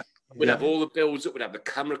 Yeah. We'd have all the builds up. We'd have the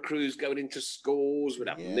camera crews going into schools. We'd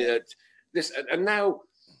have this, and now,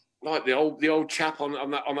 like the old chap on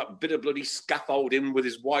that bit of bloody scaffolding with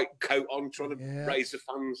his white coat on, trying to raise the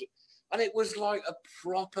fans, and it was like a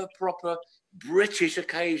proper British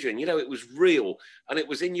occasion. You know, it was real, and it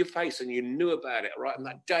was in your face, and you knew about it, right? And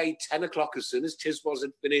that day, 10 o'clock, as soon as Tiswas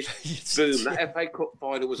had finished, boom, that FA Cup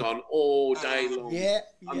final was on all day long.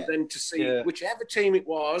 And then to see whichever team it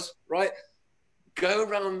was, right, go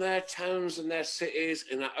around their towns and their cities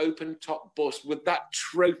in that open top bus with that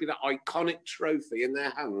trophy, that iconic trophy in their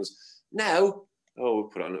hands. Now, we'll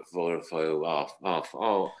put it on at 5.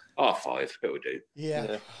 It would do.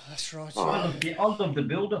 Yeah, that's right. I love the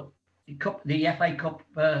build-up. The FA Cup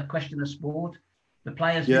question of sport, the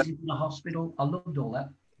players visiting the hospital. I loved all that.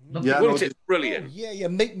 Wasn't it brilliant?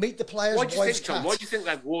 Meet the players. Why do you think, Tom? Why do you think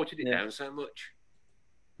they've watered it down so much?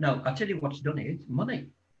 No, I tell you what's done it. Money.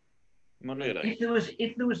 Really?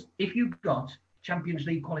 If you got Champions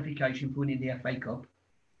League qualification for winning the FA Cup,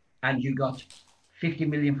 and you got 50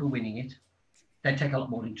 million for winning it, they'd take a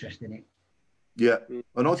lot more interest in it. Yeah,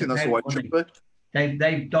 and I think that's the way it should be.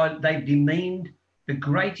 They've demeaned the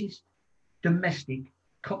greatest domestic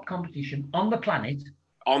cup competition on the planet.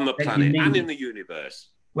 And in the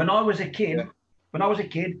universe. When I was a kid,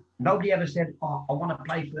 nobody ever said, "Oh, I want to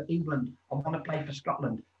play for England. I want to play for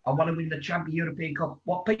Scotland. I want to win the Champions European Cup."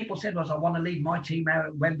 What people said was, "I want to lead my team out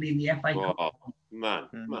at Wembley in the FA Cup." Oh, man.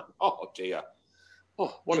 Oh, dear.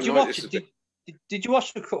 Oh, what did you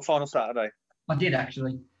watch the cup final Saturday? I did,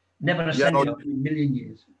 actually. Never a send in a million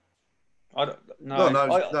years.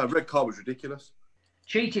 No, red card was ridiculous.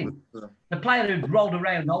 Cheating. The player who rolled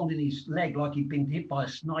around holding his leg like he'd been hit by a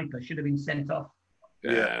sniper should have been sent off.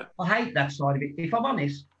 Yeah. I hate that side of it. If I'm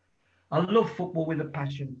honest, I love football with a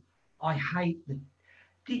passion. I hate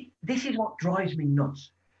this is what drives me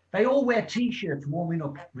nuts. They all wear T-shirts warming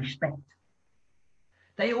up respect.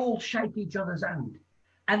 They all shake each other's hand.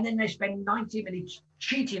 And then they spend 90 minutes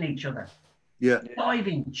cheating each other. Yeah.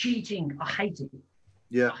 Diving, cheating. I hate it.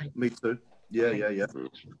 Yeah, me too. Yeah.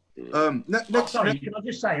 Sorry, can I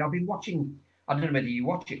just say, I've been watching, I don't know whether you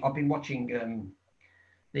watch it, I've been watching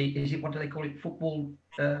is it, what do they call it? Football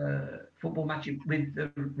match with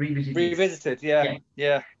Revisited. Revisited,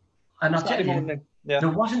 yeah. And I'll tell you, there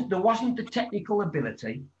wasn't the technical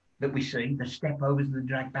ability that we see, the step overs and the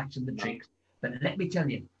drag backs and the tricks. But let me tell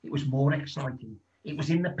you, it was more exciting. It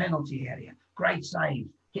was in the penalty area. Great saves,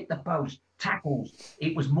 hit the post, tackles.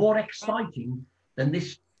 It was more exciting than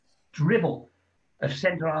this dribble of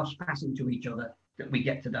centre halves passing to each other that we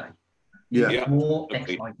get today. Yeah. More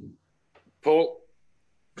exciting. Paul?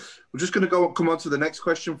 We're just going to come on to the next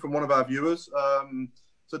question from one of our viewers.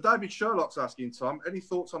 So David Sherlock's asking, Tom, any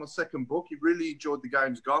thoughts on a second book? He really enjoyed The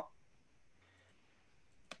Game's Gone.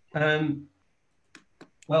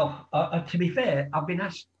 Well, to be fair, I've been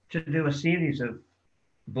asked to do a series of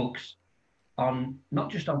books on, not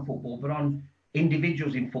just on football, but on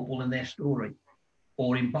individuals in football and their story,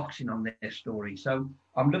 or in boxing on their story. So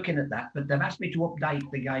I'm looking at that, but they've asked me to update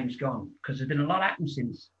The Game's Gone, because there's been a lot happened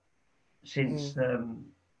since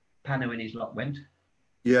Panu and his lot went.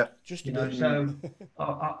 Yeah. Just so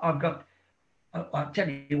I've got, I'll tell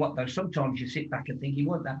you what though, sometimes you sit back and think he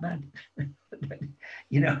weren't that bad.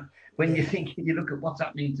 When you think, you look at what's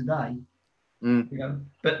happening today,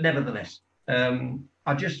 but nevertheless,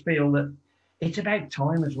 I just feel that it's about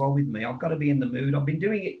time as well with me. I've got to be in the mood. I've been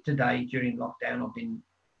doing it today during lockdown. I've been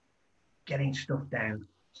getting stuff down.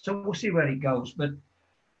 So we'll see where it goes. But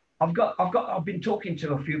I've been talking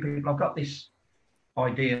to a few people. I've got this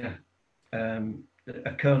idea, a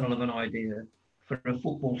kernel of an idea for a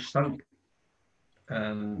football soap,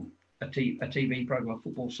 a TV program, a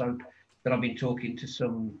football soap, that I've been talking to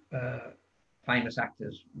some famous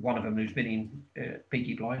actors, one of them who's been in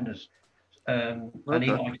Peaky Blinders, and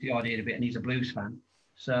he likes the idea of it, and he's a blues fan.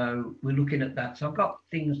 So we're looking at that. So I've got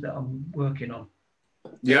things that I'm working on.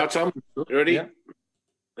 Yeah, Tom, you ready? Yeah.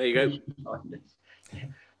 There you go.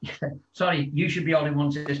 Sorry, you should be on one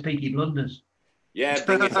that says Peaky Blinders. Yeah,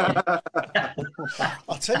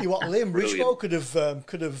 I'll tell you what, Liam Ridgewell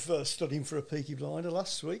could have stood in for a Peaky Blinder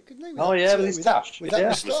last week, couldn't he? With his moustache. With that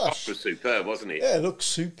moustache. Was superb, wasn't he? Yeah, it looked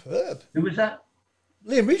superb. Who was that?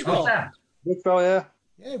 Liam Ridgewell. Ridgewell, yeah.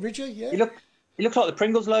 Yeah, Ridgey, yeah. He looked like the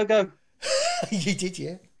Pringles logo. He did,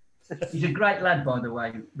 yeah. He's a great lad, by the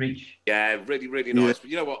way, Ridge. Yeah, really, really nice. But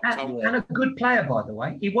you know what, Tom? And a good player, by the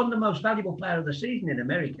way. He won the most valuable player of the season in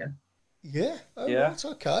America. Yeah. That's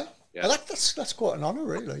okay. Yeah. Well, that's quite an honour,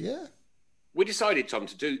 really. Yeah. We decided, Tom,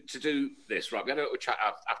 to do this, right? We had a little chat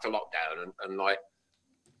after lockdown, and like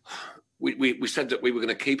we said that we were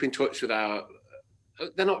going to keep in touch with our.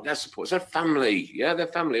 They're not their supporters; they're family. Yeah, they're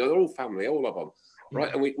family. They're all family, all of them,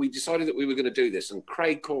 right? And we decided that we were going to do this. And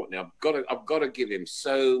Craig Courtney, I've got to give him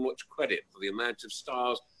so much credit for the amount of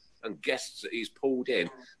stars and guests that he's pulled in.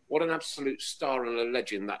 What an absolute star and a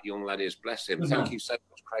legend that young lad is. Bless him. Thank you so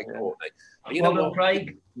much, Craig Courtney. And you know what,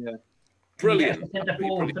 Craig? Yeah. Brilliant.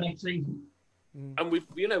 For next season. And we've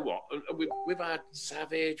had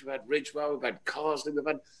Savage, we've had Ridgewell, we've had Carsley, we've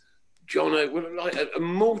had Jono, we've had like a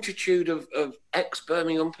multitude of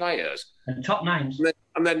ex-Birmingham players and top names.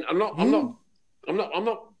 And then I'm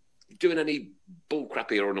not doing any bull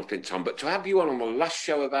crappy or nothing, Tom. But to have you on the last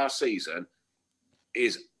show of our season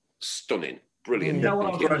is stunning, brilliant. You know what I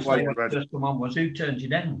was going to say when I first come on was, who turned you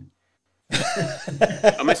down?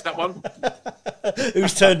 I missed that one.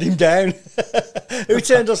 Who's turned him down? Who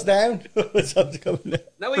turned us down? No,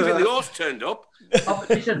 even the horse turned up.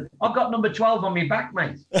 Listen, I've got number 12 on my back,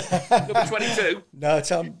 mate. Number 22. No,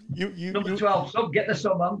 Tom, you number 12. So get the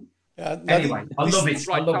sub on. No, anyway, I love it.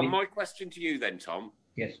 Right, Tom, my question to you then, Tom.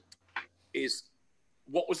 Yes. Is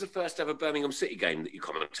what was the first ever Birmingham City game that you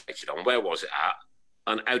commentated on? Where was it at?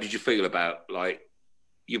 And how did you feel about, like,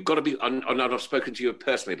 you've got to be, and I've spoken to you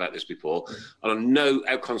personally about this before, and I know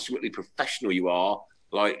how consummately professional you are.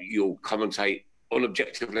 Like, you'll commentate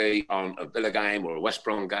unobjectively on a Villa game or a West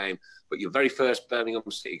Brom game, but your very first Birmingham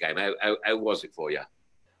City game, how was it for you?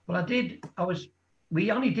 Well, we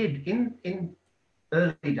only did, in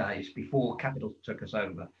early days, before Capital took us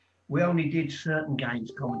over, we only did certain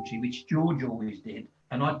games commentary, which George always did,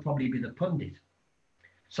 and I'd probably be the pundit.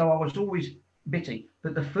 So I was always bitty.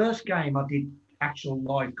 But the first game I did actual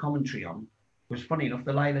live commentary on was, funny enough,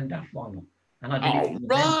 the Leyland Daft final. And I did it from the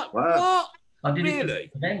bench. What? I did it from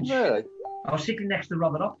the bench. Really? I was sitting next to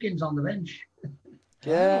Robert Hopkins on the bench.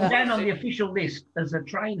 Yeah. I'm down on the official list as a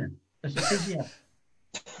trainer, as a physio.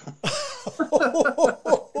 It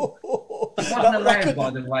wasn't allowed, by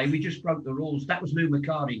the way. We just broke the rules. That was Lou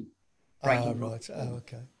McCarty. Right. Oh,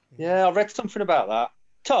 okay. Yeah, I read something about that.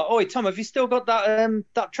 Tom, have you still got that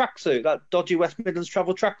tracksuit, that dodgy West Midlands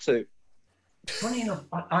travel tracksuit? Funny enough,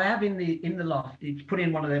 I have in the loft. It's put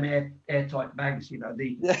in one of them airtight bags, the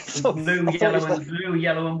blue,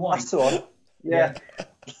 yellow, and white. That's the one. Yeah.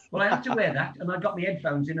 Well, I had to wear that, and I got my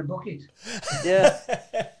headphones in a bucket. Yeah.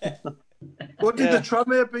 What did the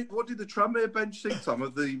Tranmere bench think, Tom,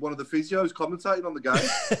 of one of the physios commentating on the game?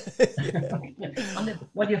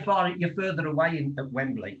 Well, you're further away at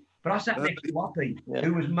Wembley, but I sat next to Wappy,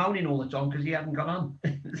 who was moaning all the time because he hadn't gone on.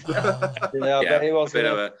 He was.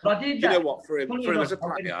 But I did. You know what? For him as a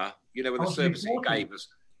player, when the service he gave us,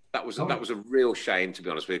 that was a real shame, to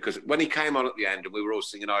be honest with you, because when he came on at the end and we were all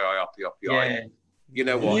singing "I, uppy, uppy, I," you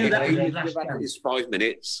know what? He had his 5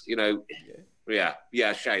 minutes. Shame.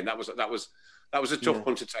 That was a tough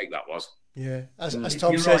one to take. That was. Yeah, as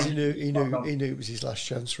Tom says, right. he knew it was his last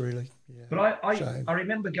chance, really. Yeah. But I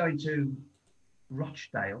remember going to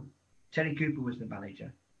Rochdale. Terry Cooper was the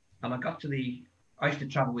manager, and I used to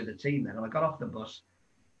travel with the team then, and I got off the bus,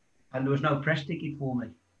 and there was no press ticket for me.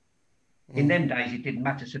 In them days, it didn't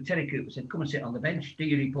matter. So Terry Cooper said, "Come and sit on the bench. Do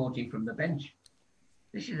your reporting from the bench.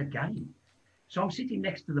 This is a game." So I'm sitting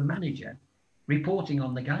next to the manager, reporting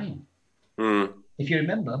on the game. If you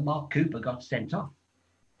remember, Mark Cooper got sent off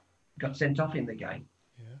in the game.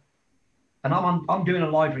 Yeah. And I'm doing a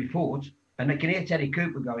live report, and I can hear Terry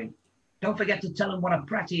Cooper going, "Don't forget to tell him what a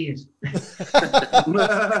prat he is." I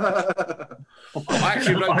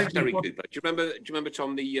actually wrote to Terry Cooper. Do you remember,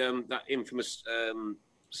 Tom, that infamous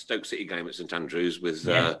Stoke City game at St Andrews with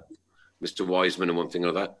Mr. Wiseman and one thing or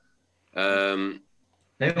other?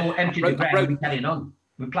 They all emptied the ground and we carried on.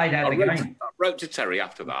 We played out the game. I wrote to Terry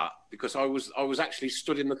after that because I was actually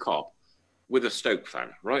stood in the cop with a Stoke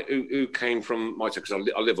fan, right, who came from my town, because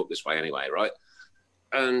I live up this way anyway, right?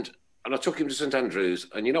 And I took him to St Andrews,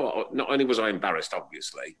 and you know what? Not only was I embarrassed,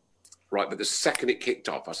 obviously, right, but the second it kicked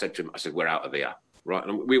off, I said to him, "We're out of here." Right,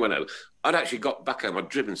 and we went over. I'd actually got back home. I'd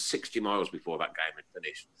driven 60 miles before that game had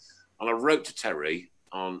finished. And I wrote to Terry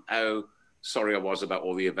on how sorry I was about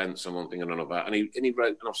all the events and one thing and another. And he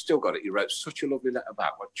wrote, and I've still got it, he wrote such a lovely letter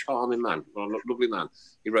back. What a charming man. What a lovely man.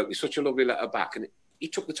 He wrote me such a lovely letter back. And he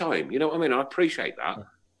took the time. You know what I mean? I appreciate that.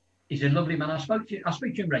 He's a lovely man. I speak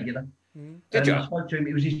to him regular. Did you? I spoke to him.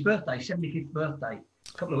 It was his birthday, 75th birthday,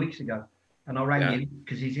 a couple of weeks ago. And I rang him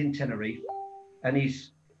because he's in Tenerife. And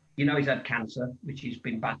he's had cancer, which he's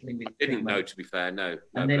been battling with. I didn't know, to be fair, no.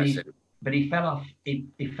 And then he fell off. He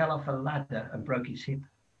fell off a ladder and broke his hip,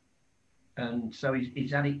 and so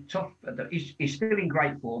he's had it tough. He's still in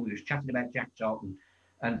great form. He was chatting about Jack Charlton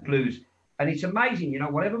and Blues, and it's amazing.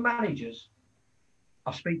 Whatever managers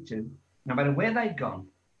I speak to, no matter where they've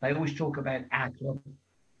gone, they always talk about our club.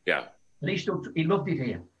 Yeah. And he loved it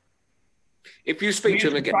here. If you speak to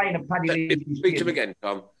him again,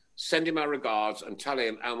 Tom, send him our regards and tell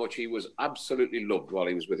him how much he was absolutely loved while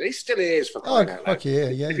he was with us. He still is, for crying out loud.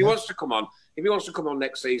 If he wants to come on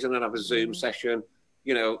next season and have a Zoom session,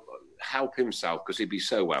 help himself, because he'd be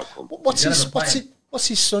so welcome. What's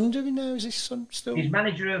his son doing now? Is his son still? He's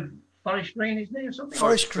manager of Forest Green, isn't he, or something?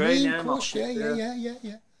 Forest Green, of course. Yeah.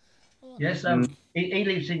 Yes, he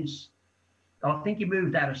lives in. I think he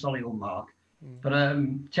moved out of Solihull, Mark. But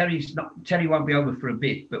Terry won't be over for a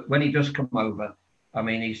bit. But when he does come over, I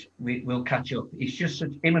mean, we'll catch up. It's just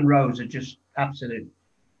him and Rose are just absolute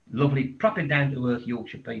lovely, proper down to earth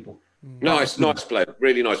Yorkshire people. Nice bloke,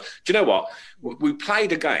 really nice. Do you know what? We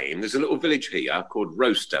played a game. There's a little village here called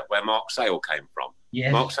Roaster, where Mark Sale came from.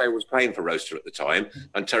 Yes. Mark Sale was playing for Roaster at the time,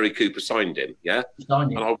 and Terry Cooper signed him. Yeah,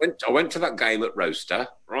 and I went to that game at Roaster,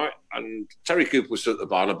 right? And Terry Cooper was stood at the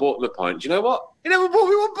bar, and I bought him a pint. Do you know what? He never bought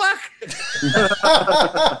me one back.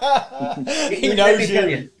 He knows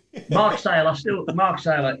you. Mark Sale,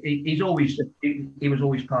 he was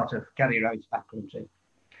always part of Gary Rhodes' backroom team.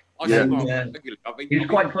 He was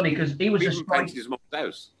quite funny because he was a striker.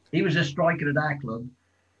 He was a striker at our club,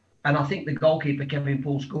 and I think the goalkeeper Kevin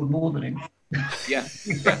Paul scored more than him. Yeah.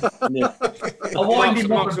 I wind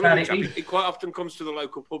him up about it. He quite often comes to the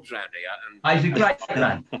local pubs around here. He's a great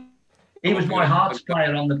lad. He was my Hearts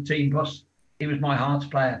player on the team bus. He was my Hearts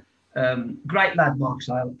player. Great lad, Mark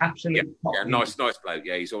Sale. Absolutely. Yeah, nice bloke.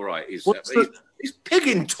 Yeah, he's all right. He's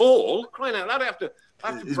pigging tall. Crying out loud. I have to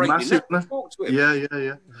break massive, him. Talk to him.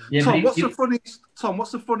 Yeah. Tom,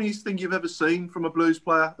 what's the funniest thing you've ever seen from a Blues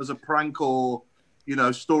player as a prank or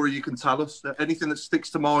story you can tell us? Anything that sticks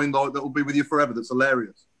to mind, like that will be with you forever, that's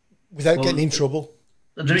hilarious, without getting in trouble?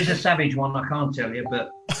 There is a savage one I can't tell you,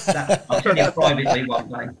 but I'll tell you privately one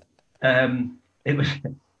day.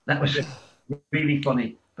 That was really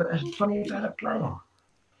funny. But it's funny about a player.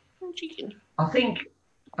 I think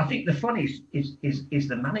the funniest is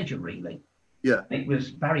the manager, really. Yeah. It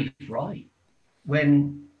was Barry Fry.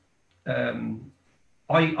 When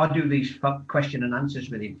I do these question and answers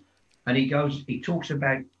with him, and he talks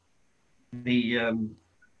about the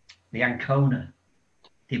Ancona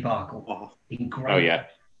debacle. In great. Oh yeah.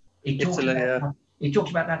 He talks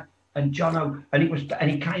about that. And Jono, and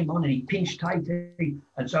he came on and he pinched Tatey,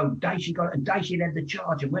 and so Dacey led the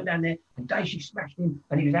charge and went down there, and Dacey smashed him,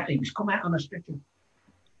 and he was come out on a stretcher.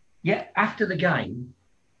 Yet after the game,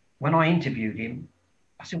 when I interviewed him,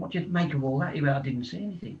 I said, "What do you make of all that?" He went, "I didn't see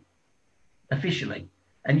anything officially,"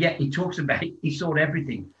 and yet he talks about it. He saw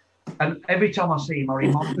everything, and every time I see him, I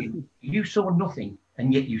remind him, "You saw nothing,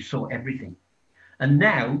 and yet you saw everything." And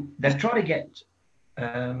now they're trying to get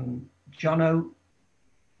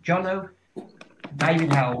Jono,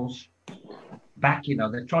 David Howells back,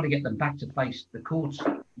 they're trying to get them back to face the courts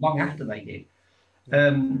long after they did.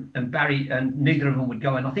 And Barry, and neither of them would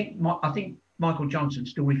go. And I think Michael Johnson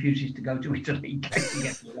still refuses to go to Italy.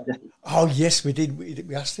 Oh yes, we did.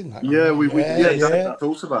 We asked him that. Yeah, we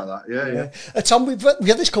talked about that. Yeah. Tom, we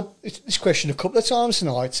had this question a couple of times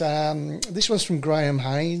tonight. This one's from Graham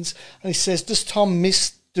Haynes, and he says, "Does Tom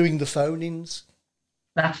miss doing the phone-ins?"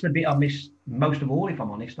 That's the bit I miss most of all, if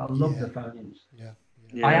I'm honest. I love the phone-ins. Yeah.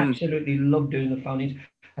 I absolutely love doing the phone-ins.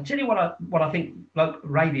 I tell you what I think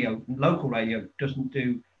local radio doesn't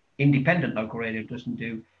do, independent local radio doesn't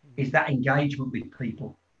do, is that engagement with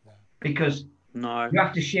people. Because you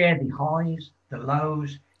have to share the highs, the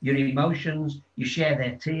lows, your emotions, you share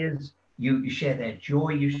their tears, you share their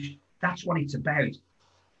joy. That's what it's about.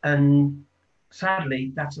 And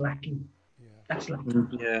sadly, that's lacking. That's lacking.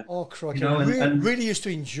 Yeah. Oh, crikey. Really used to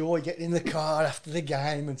enjoy getting in the car after the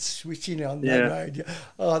game and switching on the radio.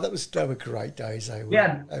 Oh, they were great days. We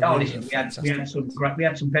had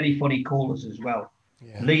some very funny callers as well.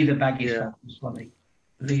 Yeah. Lee the Baggies fan was funny.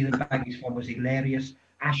 Lee the Baggies fan was hilarious.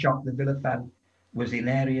 Ashok the Villa fan was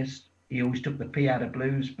hilarious. He always took the pee out of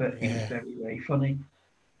Blues, but he was very, very funny.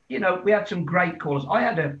 We had some great callers.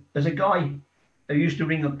 There's a guy who used to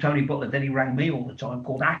ring up Tony Butler, then he rang me all the time,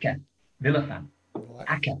 called Akka, Villa fan.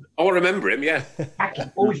 Akka. Oh, I remember him, yeah.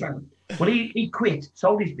 Akka, always rang him. Well, he quit,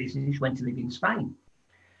 sold his business, went to live in Spain.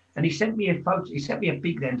 And he sent me a photo. He sent me a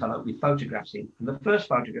big envelope with photographs in. And the first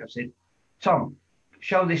photograph said, "Tom,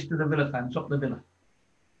 show this to the Villa fans up the Villa."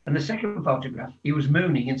 And the second photograph, he was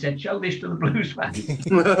mooning and said, "Show this to the Blues fans."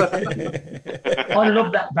 I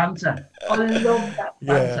love that banter. I love that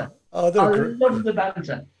banter. I love the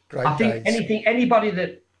banter. I think anybody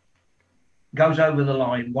that goes over the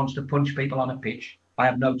line, wants to punch people on a pitch, I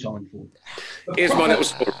have no time for it. Here's my little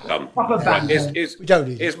story, Tom. Right,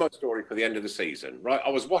 here's my story for the end of the season. Right, I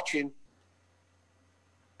was watching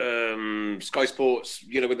Sky Sports,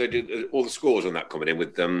 when they did all the scores on that coming in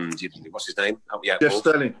with what's his name? Oh, yeah, Jeff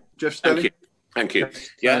Stelling. Thank you.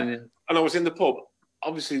 Yeah, and I was in the pub.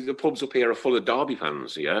 Obviously, the pubs up here are full of Derby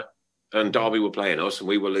fans, and Derby were playing us, and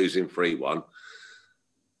we were losing 3-1.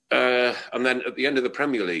 And then at the end of the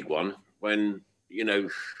Premier League one, when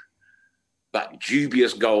that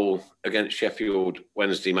dubious goal against Sheffield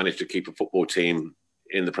Wednesday managed to keep a football team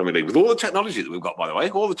in the Premier League with all the technology that we've got, by the way,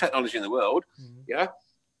 all the technology in the world,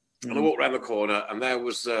 And I walked around the corner, and there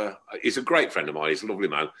was he's a great friend of mine. He's a lovely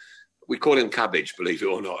man. We call him Cabbage, believe it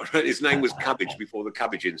or not. His name was Cabbage before the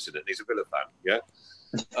Cabbage incident. He's a Villa fan,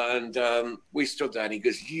 And we stood there, and he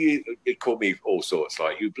goes, he called me all sorts,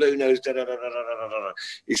 like, "You blue nose, da da da da da da."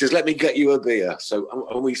 He says, "Let me get you a beer." So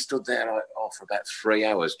and we stood there for about 3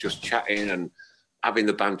 hours, just chatting and having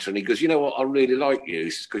the banter. And he goes, "You know what? I really like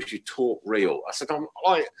you," because you talk real. I said,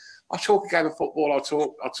 I talk a game of football. I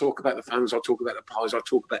talk about the fans. I talk about the pies. I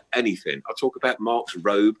talk about anything. I talk about Mark's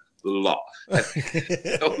robe a lot. But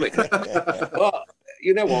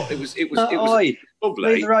you know what? It was lovely.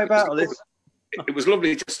 It was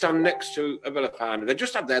lovely to stand next to a Villa fan. They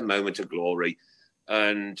just had their moment of glory,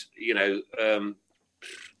 and and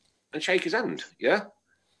shake his hand. Yeah,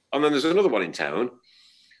 and then there's another one in town.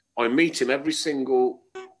 I meet him every single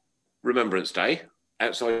Remembrance Day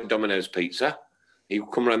outside Domino's Pizza. He'll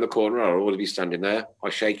come around the corner, I'll always be standing there. I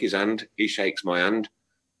shake his hand, he shakes my hand,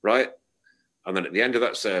 right? And then at the end of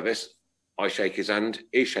that service, I shake his hand,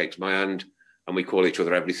 he shakes my hand, and we call each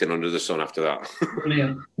other everything under the sun after that.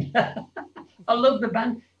 Brilliant. I love the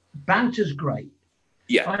banter. Banter's great.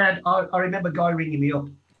 Yeah. I remember a guy ringing me up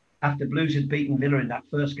after Blues had beaten Villa in that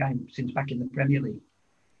first game since back in the Premier League.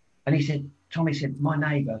 And he said, Tommy said, my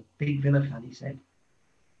neighbour, big Villa fan, he said,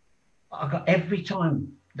 I got every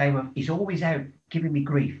time he's always out giving me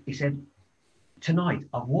grief. He said, tonight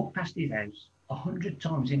I've walked past his house 100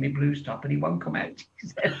 times in my Blues top and he won't come out. He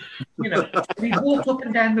said, he walked up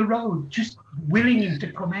and down the road just willing him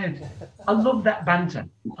to come out. I love that banter.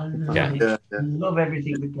 I love it. Yeah. I love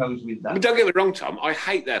everything that goes with that. But don't get me wrong, Tom. I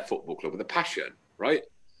hate their football club with a passion, right?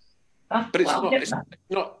 But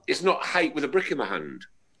it's not hate with a brick in my hand.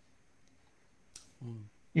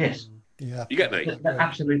 Yes. Yeah. You get me? They're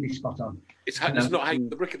absolutely spot on. It's not hate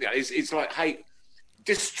the brick at the end. It's like hate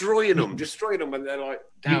destroying them when they're like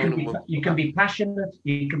down. You can be passionate.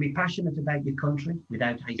 You can be passionate about your country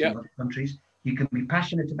without hating other countries. You can be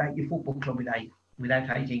passionate about your football club without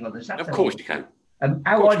hating others. That's of course you can.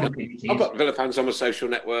 How I look at it is, I've got Villa fans on my social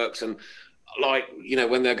networks, and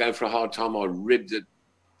when they're going for a hard time, I rib the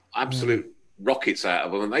absolute rockets out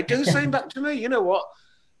of them, and they do the same back to me. You know what?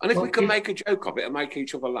 And if we can make a joke of it and make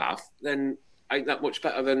each other laugh, then ain't that much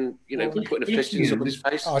better than putting a fist in somebody's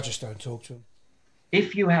face? I just don't talk to them.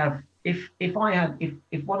 If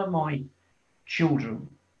one of my children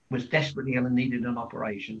was desperately ill and needed an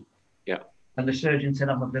operation, and the surgeon said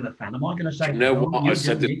I'm a Villa fan, am I going to say? No, what I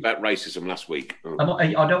said this about racism last week.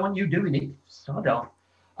 I don't want you doing it. So I don't.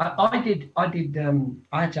 I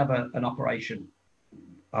had to have an operation.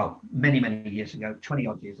 Many years ago, 20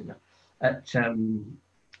 odd years ago, at the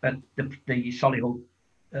Solihull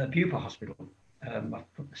Pupa Hospital,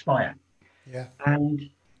 Spire. Yeah. And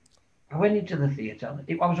I went into the theatre.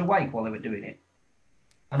 I was awake while they were doing it.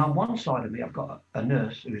 And on one side of me, I've got a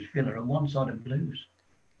nurse who's Villa, and one side of Blues.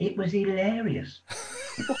 It was hilarious.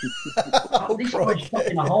 This guy's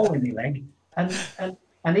stopping a hole in my leg, and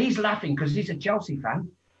he's laughing because he's a Chelsea fan.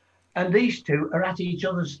 And these two are at each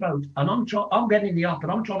other's throat, and I'm getting the op,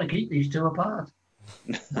 and I'm trying to keep these two apart.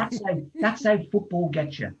 That's how football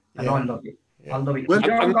gets you, and I love it. Yeah. I love it.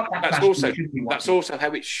 That's also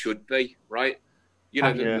how it should be, right?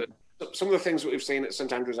 Some of the things that we've seen at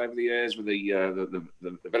St Andrews over the years with the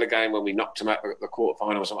Villa game when we knocked them out at the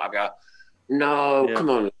quarterfinal or something like that. No, come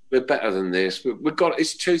on, we're better than this. We've got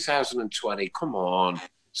it's 2020. Come on,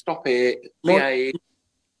 stop it.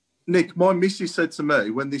 Nick, my missus said to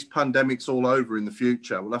me, when this pandemic's all over in the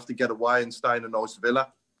future, we'll have to get away and stay in a nice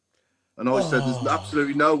villa. And I said, there's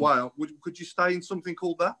absolutely no way. Could you stay in something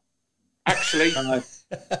called that? Actually,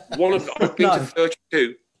 I've been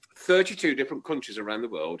to 32 different countries around the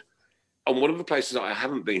world. And one of the places I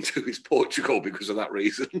haven't been to is Portugal because of that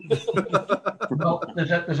reason. Well,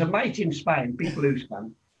 there's a mate in Spain, People Who's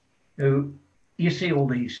fan, who you see all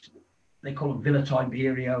these, they call them Villa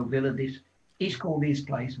Tiberio, Villa this. He's called his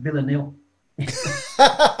place Villa Nil.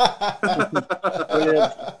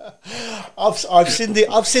 I've seen the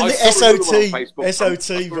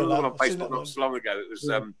SOT Villa. On Facebook not so long ago. It was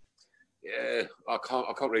I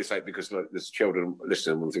can't really say it because there's children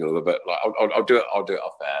listening one thing or another, but I'll do it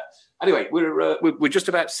off air. Anyway, we're just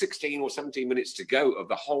about 16 or 17 minutes to go of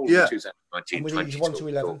the whole 2019. And we need 1 to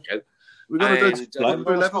 11. We're going to go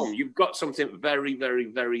to 11. You've got something very, very,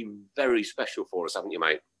 very, very special for us, haven't you,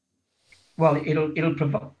 mate? Well, it'll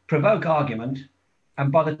provoke argument,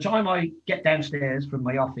 and by the time I get downstairs from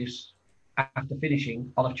my office after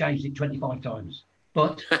finishing, I'll have changed it 25 times.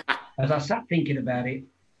 But as I sat thinking about it,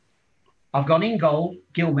 I've gone in goal,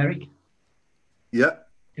 Gil Merrick. Yeah.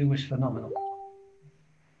 Who was phenomenal.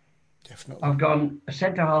 Definitely. I've gone a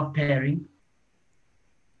centre-half pairing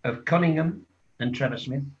of Cunningham and Trevor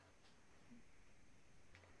Smith.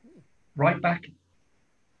 Right back,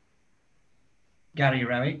 Gary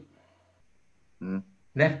Rowett.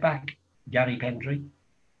 Left back, Gary Pendry.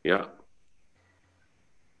 Yeah.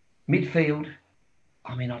 Midfield,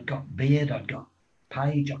 I've got Beard, I've got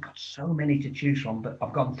Page, I've got so many to choose from, but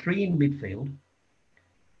I've gone 3 in midfield.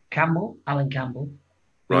 Alan Campbell,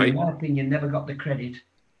 right. In my opinion, never got the credit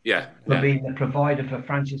for being the provider for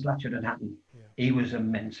Francis Latchford and Hatton. Yeah. He was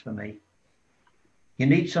immense for me. You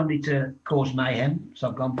need somebody to cause mayhem, so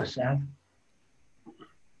I've gone for Sav.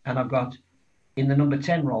 And I've got, in the number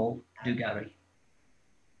 10 role, Gary.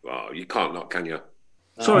 Well, you can't not, can you?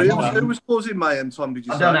 Sorry, who was causing mayhem, Tom, did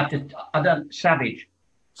you say? Savage.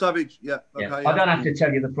 Savage, yeah. Okay, yeah. I don't have to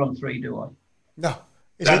tell you the front 3, do I? No.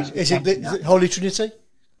 Is it Holy Trinity?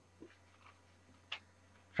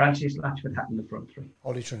 Francis Latchford Hatton, the front 3.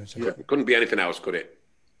 Holy Trinity. Yeah. It couldn't be anything else, could it?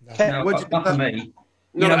 No, not for me.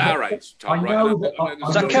 Not at our age, Tom. I know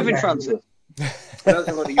is that Kevin Francis?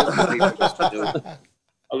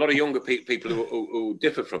 A lot of younger people who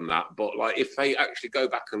differ from that, but like if they actually go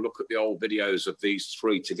back and look at the old videos of these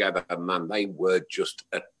 3 together, man, they were just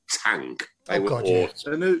a tank. They were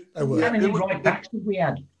awesome. How many right backs did we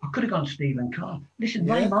had? I could have gone Stephen Carr. Listen,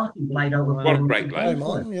 Ray Martin played over. What a great player!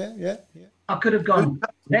 Yeah. I could have gone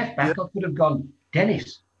left back. I could have gone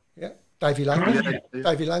Dennis. Yeah, Davy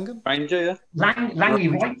Langham. Ranger, yeah. Langley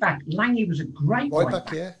right back. Langley was a great right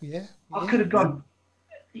back. Yeah. I could have gone.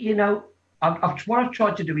 What I've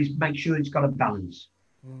tried to do is make sure it's got a balance.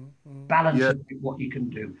 Balance of what you can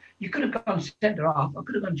do. You could have gone centre half. I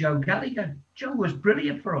could have gone Joe Gallagher. Joe was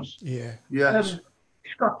brilliant for us. Yeah.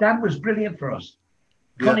 Scott Dan was brilliant for us.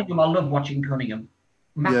 Cunningham, I love watching Cunningham.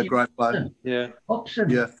 Matthew great player. Upson.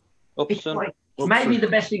 Yeah. Maybe the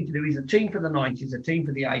best thing to do is a team for the 90s, a team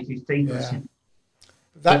for the 80s, team for the 70s.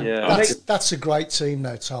 That's a great team,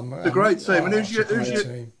 though, Tom. A great team. And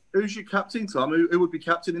who's your captain, Tom? Who would be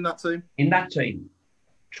captain in that team? In that team,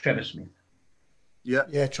 Trevor Smith.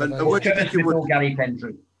 Yeah, Trevor Smith or Gary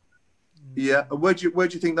Pendrew. Yeah, and where do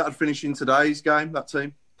you think that would finish in today's game? That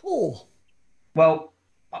team? Oh, well,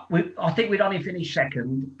 I think we'd only finish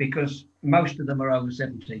second because most of them are over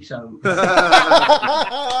 70. So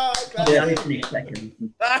we only finish second.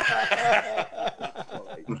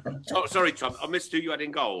 Sorry, Tom, I missed who you had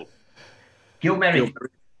in goal. Gil Merrick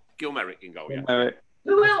in goal. Yeah.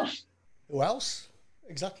 Who else? Who else?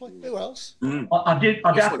 Exactly. Who else? I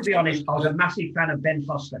have to be honest. I was a massive fan of Ben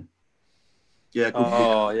Foster. Yeah.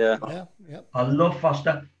 Yeah. I love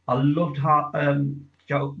Foster. I loved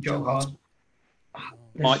Joe Hart.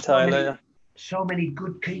 Mike Taylor. So many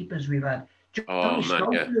good keepers we've had. Johnny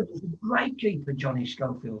Schofield was a great keeper, Johnny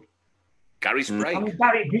Schofield. Gary Sprague. I mean,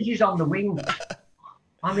 Barry Bridges on the wing.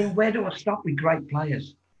 I mean, where do I stop with great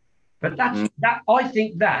players? But that. I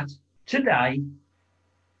think that today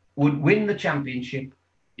would win the championship.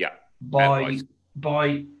 Yeah. By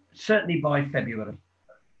certainly by February.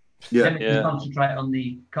 Yeah. Then we can concentrate on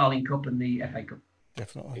the Carling Cup and the FA Cup.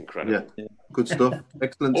 Definitely. Incredible. Yeah. Good stuff.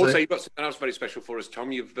 Excellent. Also, you've got something else very special for us,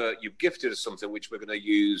 Tom. You've gifted us something which we're going to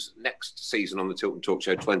use next season on the Tilton Talk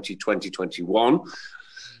Show 2020-21.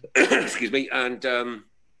 Excuse me. And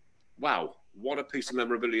wow, what a piece of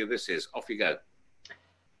memorabilia this is. Off you go.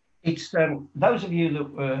 It's those of you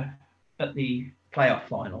that were at the playoff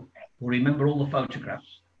final will remember all the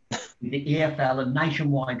photographs with the EFL and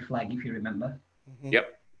nationwide flag, if you remember. Mm-hmm.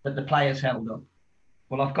 Yep. That the players held up.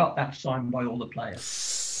 Well, I've got that signed by all the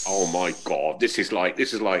players. Oh my God! This is like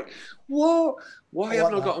what? Why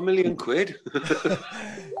haven't I got £1 million?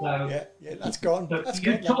 Yeah, that's gone. So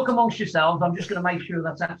you talk amongst yourselves. I'm just going to make sure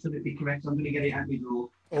that's absolutely correct. I'm going to get it out the door.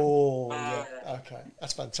 Oh, yeah. Okay,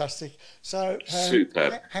 that's fantastic. So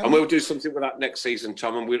superb. And we'll do something with that next season,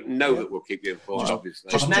 Tom, and we'll know that we'll keep you informed.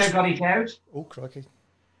 Obviously, I've now got it out. Oh, crikey!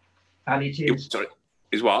 And it is. Sorry,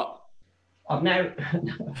 is what? I've now.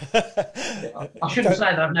 I shouldn't say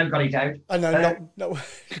that I've now got it out. I know, no,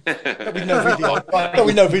 with no video. Not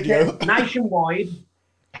with no video. Nationwide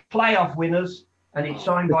playoff winners, and it's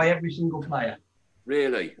signed by every single player.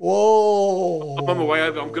 Really? Whoa! I'm on my way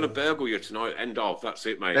over. I'm going to burgle you tonight. End of. That's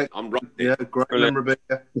it, mate. I'm right. Yeah, great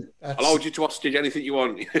memorabilia. I'll hold you to hostage. Anything you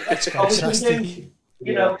want. That's fantastic.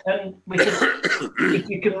 You know, and if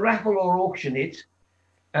you can raffle or auction it.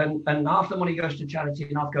 And half the money goes to charity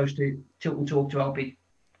and half goes to Tilton Talk to help it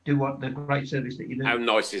do the great service that you do. How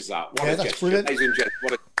nice is that? What yeah, a that's gesture. brilliant. Ladies and gentlemen,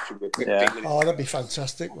 what a Oh, that'd be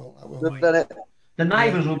fantastic. Well, that will the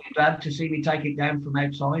neighbours will be glad to see me take it down from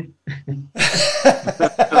outside.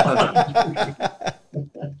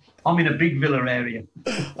 I'm in a big villa area.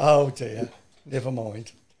 Oh dear, never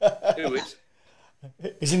mind. Who is?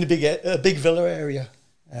 He's in the big villa area.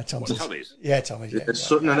 Tommy's? Yeah, Tommy's. Yeah,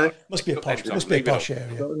 Sutton, isn't it? Must be a posh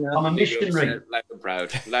area. I'm a missionary.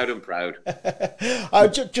 Loud and proud.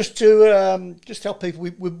 Just to tell people,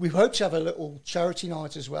 we hope to have a little charity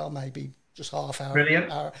night as well, maybe just half hour. Brilliant.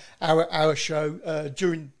 Our show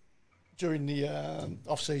during the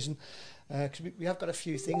off season, because we have got a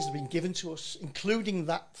few things that have been given to us, including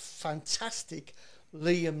that fantastic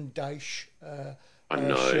Liam Daesh.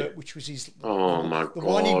 Shirt, which was his. Oh my God!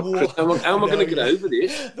 One he wore, Chris, how am I going to get over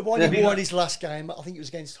this? The one he wore in his last game, I think it was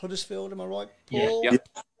against Huddersfield. Am I right, Paul?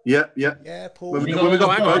 Yeah, Paul. When we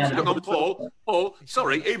got hang on, Paul.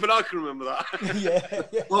 Sorry, even I can remember that. yeah.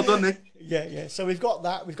 Well done, Nick. Yeah. So we've got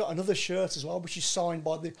that. We've got another shirt as well, which is signed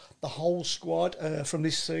by the whole squad from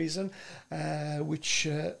this season, which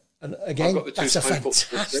and again that's a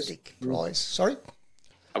fantastic prize. Sorry.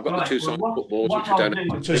 I've got the two signed footballs, which I don't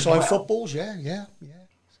know. Two signed footballs, yeah.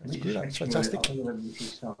 That's good. That's fantastic.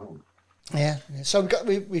 Yeah. So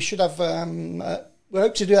we should have. We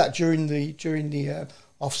hope to do that during the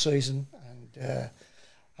off season and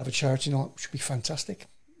have a charity night, which would be fantastic.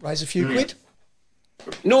 Raise a few quid.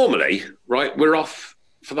 Normally, right, we're off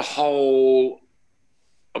for the whole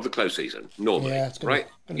of the close season. Normally, right.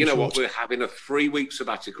 You know what? We're having a 3-week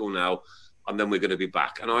sabbatical now. And then we're going to be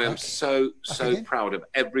back. And I am so proud of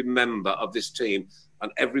every member of this team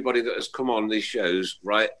and everybody that has come on these shows,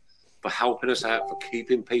 right, for helping us out, for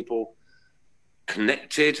keeping people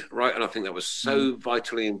connected, right? And I think that was so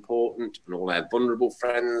vitally important, and all our vulnerable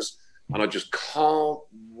friends. And I just can't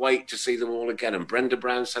wait to see them all again. And Brenda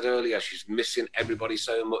Brown said earlier, she's missing everybody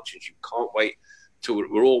so much, and she can't wait till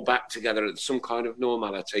we're all back together at some kind of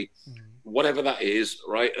normality, whatever that is,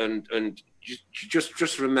 right? And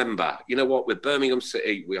just remember, you know what? We're Birmingham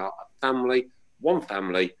City. We are a family, one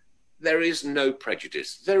family, there is no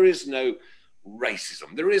prejudice. There is no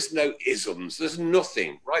racism. There is no isms. There's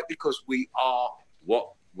nothing, right? Because we are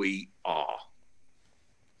what we are.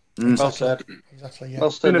 Well said. Exactly. Yeah. Well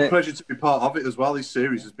It's been said, a pleasure to be part of it as well. This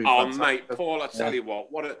series has been fantastic. Mate, Paul, I tell you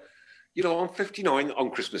what a, you know, I'm 59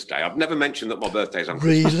 on Christmas Day. I've never mentioned that my birthday's on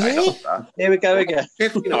Christmas Day. Really? Here we go again.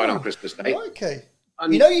 59 on Christmas Day. Okay.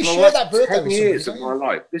 And you know, you share that birthday 10 with years somebody, of my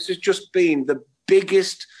life. This has just been the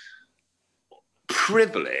biggest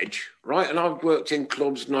privilege, right? And I've worked in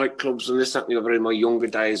clubs, nightclubs, and this, that, and the other in my younger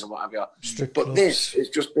days and what have you. But clubs. this has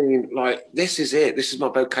just been like, this is it. This is my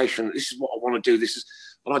vocation. This is what I want to do. This is,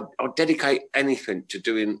 and I dedicate anything to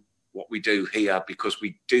doing what we do here because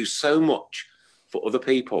we do so much for other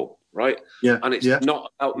people, right? Yeah. And it's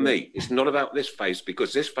not about me. It's not about this face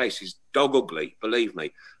because this face is dog ugly, believe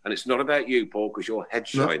me. And it's not about you, Paul, because your head's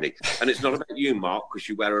shiny. And it's not about you, Mark, because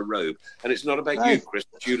you wear a robe. And it's not about you, Chris,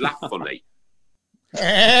 because you laugh funny.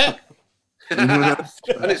 And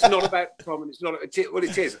it's not about Tom, and it's not what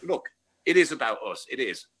it is. Look, it is about us. It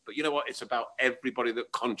is. But you know what? It's about everybody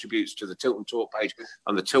that contributes to the Tilton Talk page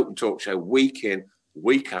and the Tilton Talk show week in,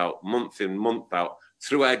 week out, month in, month out,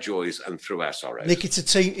 through our joys and through our sorrows. Nick, it's a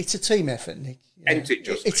team effort, Nick. Isn't it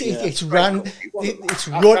just? It's run. It's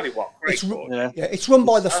run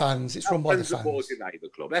by the fans. It's run by the fans. Boys in Labour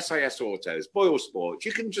Club, SAS Autos, Boyle Sports.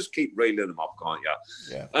 You can just keep reeling them off, can't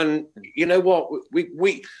you? Yeah. And you know what?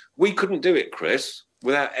 We couldn't do it, Chris,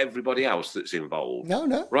 without everybody else that's involved.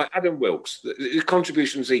 No. Right, Adam Wilkes, the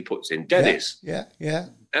contributions he puts in, Dennis. Yeah.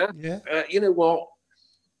 You know what?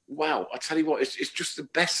 Wow, I tell you what, it's just the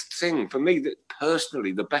best thing for me. That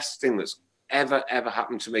personally, the best thing that's ever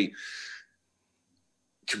happened to me.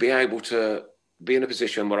 To be able to be in a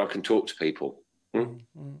position where I can talk to people. Yeah.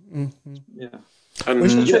 And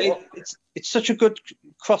it's such a good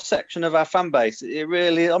cross section of our fan base. It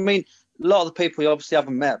really, I mean, a lot of the people you obviously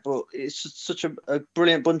haven't met, but it's just such a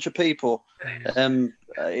brilliant bunch of people.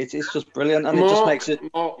 It's just brilliant, and Mark, it just makes it.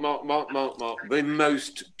 Mark. The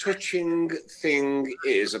most touching thing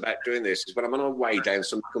is about doing this is when I'm on my way down,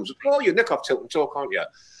 someone comes up, "Oh, you're Nick off Tilton Talk, aren't you?"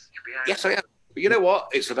 Yes, I am. But you know what?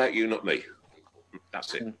 It's about you, not me.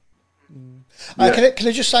 That's it. Can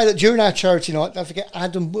I just say that during our charity night, don't forget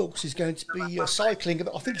Adam Wilkes is going to be cycling.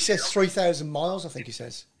 I think he says 3,000 miles. I think he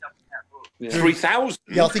says 3,000.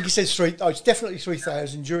 Yeah, I think he says 3. Oh, it's definitely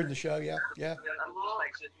 3,000 during the show. Yeah.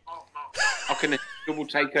 I can double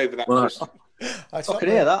take over that. I can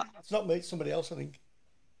hear that. It's not me. It's somebody else. I think.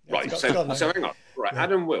 Yeah, right. So hang on. Right. Yeah.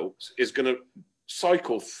 Adam Wilkes is going to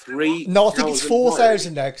cycle 3. No, I think it's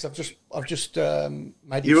 4,000 now because I've just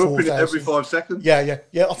made it. You're 4,000. upping it every 5 seconds. Yeah.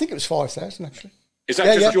 I think it was 5,000 actually. Is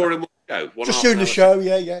that just during the show? Just during the show.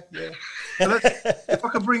 Yeah. If I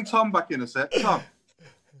could bring Tom back in a sec, Tom.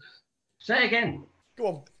 Say again. Go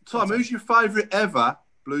on, Tom. Who's your favourite ever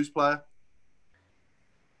blues player?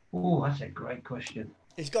 Oh, that's a great question.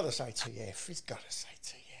 He's got to say TF.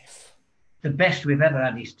 The best we've ever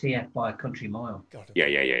had is TF by a country mile.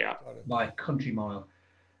 Yeah. By a country mile.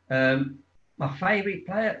 My favourite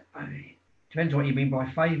player, depends what you mean by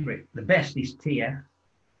favourite. The best is TF.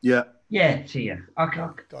 Yeah. Yeah, TF.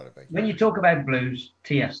 Gotta be. When you talk about blues,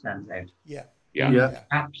 TF stands out. Yeah.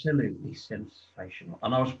 Absolutely sensational.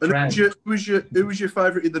 And I was proud. Who was your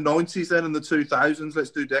favourite in the 90s then and the 2000s? Let's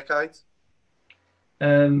do decades.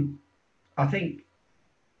 I think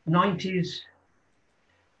 90s,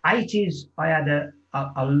 80s.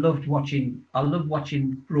 I loved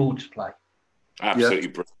watching Broads play. Absolutely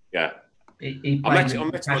brilliant. Yeah. I met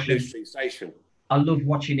him at New Street Station. I loved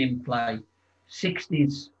watching him play.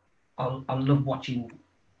 60s, I loved watching.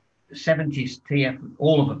 70s, TF,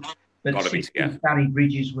 all of them. But 60s, Barry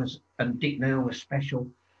Bridges and Dick Neal was special.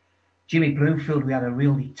 Jimmy Bloomfield, we had a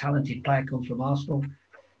really talented player come from Arsenal.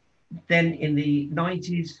 Then in the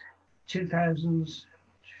 90s, 2000s,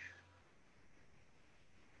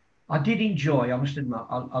 I did enjoy, I must admit,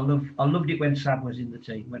 I loved it when Sav was in the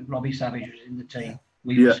team, when Robbie Savage was in the team.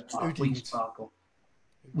 We'd sparkle.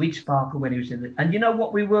 We'd sparkle when he was in the... And you know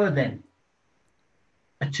what we were then?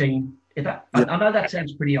 A team. I know that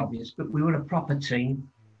sounds pretty obvious, but we were a proper team.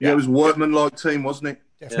 Yeah, it was workman-like team, wasn't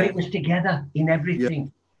it? So it was together in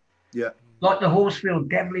everything. Yeah. Like the Horsfield,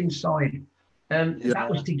 Devil Inside. That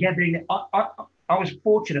was together. I was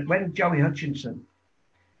fortunate when Joey Hutchinson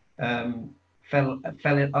fell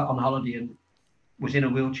on holiday and was in a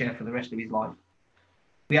wheelchair for the rest of his life.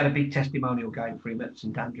 We had a big testimonial game for him at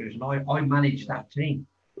St Andrews, and I managed that team.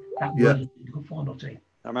 That was a good final team.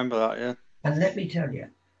 I remember that, yeah. And let me tell you,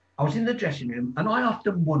 I was in the dressing room, and I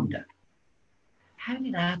often wonder, how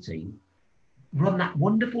did our team run that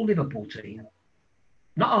wonderful Liverpool team?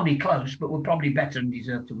 Not only close, but we're probably better and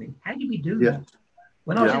deserve to win. How did we do that?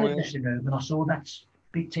 When I was in the dressing room and I saw that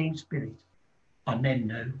big team spirit, I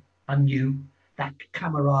knew that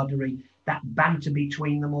camaraderie, that banter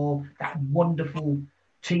between them all, that wonderful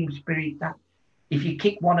team spirit, that if you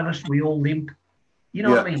kick one of us, we all limp. You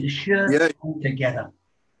know what I mean? The shirt all together.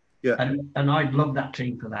 Yeah. And I love that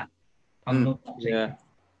team for that. I love that team. Yeah.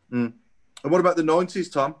 And what about the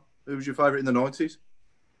 90s, Tom? Who was your favourite in the 90s?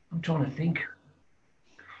 I'm trying to think.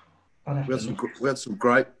 We had some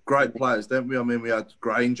great players, didn't we? I mean, we had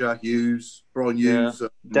Granger, Hughes, Brian Hughes.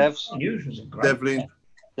 Devs. Hughes was a great Devlin.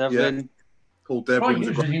 Devlin. Paul Devlin. Brian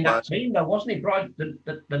Hughes was in that team, though, wasn't he? Brian, the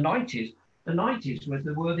 90s. The 90s was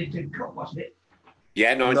the Worthington Cup, wasn't it?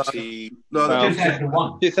 Yeah, 90. No,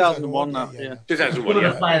 2001. 2001, yeah. 2001. Some of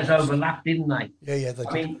the players overlapped, didn't they? Yeah, they did.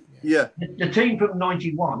 I mean, the team from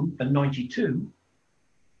 91 and 92,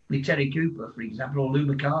 with Terry Cooper, for example, or Lou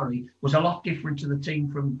Macari, was a lot different to the team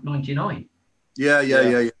from 99. Yeah. Do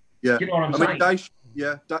you know what I'm saying? Daesh,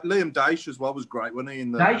 Liam Daesh as well was great, wasn't he?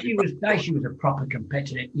 Daesh was a proper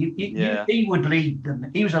competitor. He would lead them.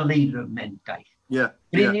 He was a leader of men, Daesh. Yeah.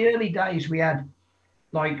 But in the early days, we had,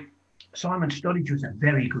 like, Simon Sturridge was a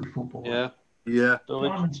very good footballer. Yeah.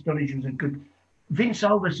 Simon Sturridge was a good... Vince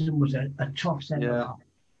Alverson was a tough centre-half.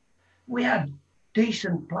 We had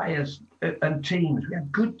decent players and teams. We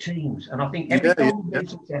had good teams. And I think every time we've been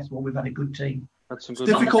successful, we've had a good team. It's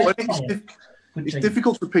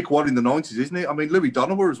difficult to pick one in the 90s, isn't it? I mean, Louis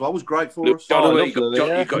Donowa as well was great for us. You got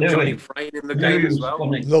Johnny Frayne in the game as well.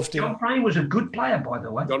 Loved him. John Frayne was a good player, by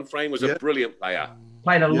the way. John Frayne was a brilliant player.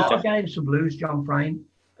 Played a lot of games for Blues, John Frayne.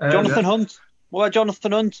 Jonathan Hunt. What about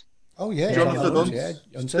Jonathan Hunt? Oh, yeah. Jonathan Hunt. Yeah.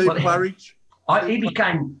 Steve Claridge.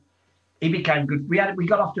 He became good. We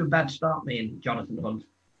got off to a bad start, me and Jonathan Hunt.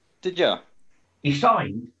 Did you? He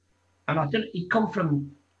signed, and I don't. He come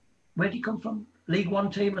from. Where did he come from? League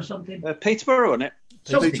One team or something? Peterborough, wasn't it?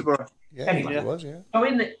 Peterborough. Yeah, anyway, it was, So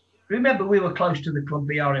remember, we were close to the club,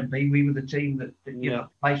 BRMB. We were the team that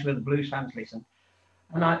place where the Blues fans listen.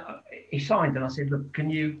 And he signed, and I said, "Look, can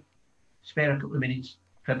you spare a couple of minutes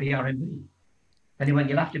for BRMB?" And he went,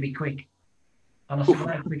 "You'll have to be quick." And I said, "Well,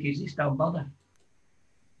 how quick is this? Don't bother."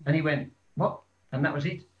 And he went, "What?" And that was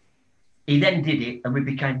it. He then did it, and we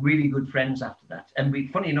became really good friends after that.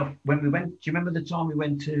 And funny enough, when we went, do you remember the time we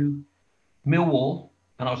went to Millwall,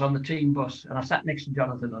 and I was on the team bus, and I sat next to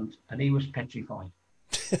Jonathan Hunt, and he was petrified.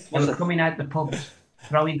 They were coming out the pubs,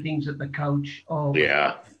 throwing things at the coach. Oh,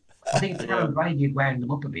 yeah. I think Darren Brady had wound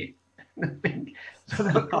them up a bit. So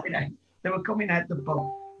they were coming out the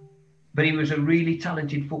pub. But he was a really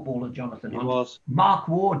talented footballer, Jonathan Hunt. He was. Mark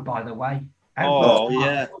Ward, by the way. Mark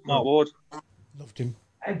Ward. Loved him.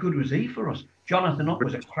 How good was he for us? Jonathan Hunt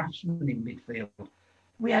was a craftsman in midfield.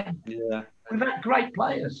 We've had great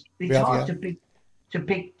players. It's hard to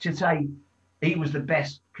say he was the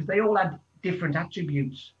best because they all had different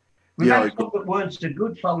attributes. We've had some that weren't so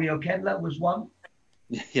good. Folio Kendler was one.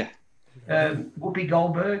 Yeah. Whoopi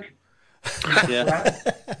Goldberg.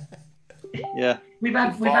 Yeah. We've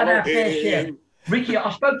had our fair share.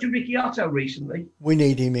 I spoke to Ricky Otto recently. We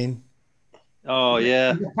need him in. Oh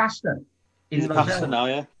yeah. He's a pastor. He's a pastor now,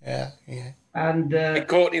 yeah. And hey,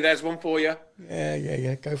 Courtney, there's one for you.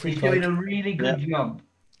 Yeah. Go for it. He's doing a really good job,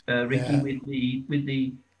 Ricky, with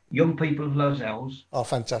the young people of Lozells. Oh,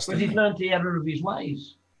 fantastic! Because he's learned the error of his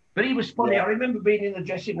ways. But he was funny. I remember being in the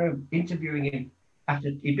dressing room interviewing him after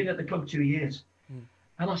he'd been at the club 2 years,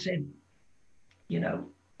 and I said,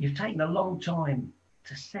 "You've taken a long time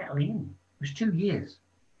to settle in. It was 2 years,"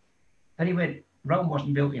 and he went, "Rome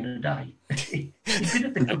wasn't built in a day." He'd been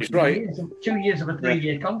at the club 2 years of a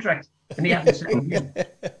 3-year contract, and he hadn't settled in.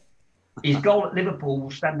 His goal at Liverpool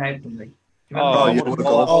will stand out for me.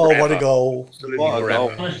 What a goal!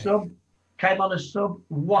 Came on a sub.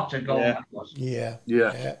 What a goal that was! Yeah. Do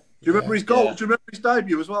you remember his goal? Do you remember his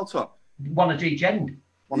debut as well, Tom? One at each end.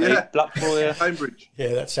 Blackpool, Cambridge. Yeah,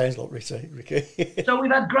 that sounds like Ricky. So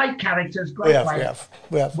we've had great characters, great players.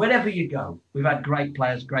 We have. Wherever you go, we've had great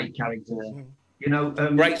players, great characters.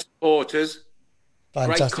 Great supporters,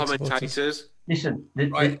 fantastic great commentators. Supporters. Listen,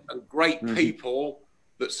 great people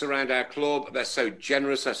that surround our club. They're so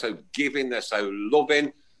generous, they're so giving, they're so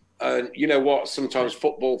loving. And you know what? Sometimes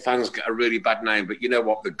football fans get a really bad name, but you know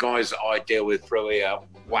what? The guys that I deal with through here,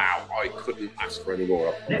 wow, I couldn't ask for any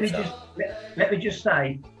more. Let me just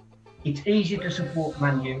say, it's easy to support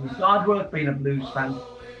Man U. It's hard work being a Blues fan,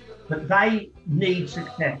 but they need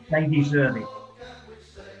success. They deserve it.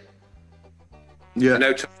 Yeah.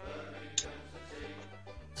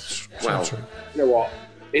 Well, you know what?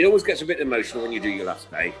 It always gets a bit emotional when you do your last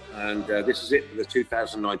day. And this is it for the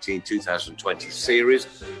 2019-2020 series.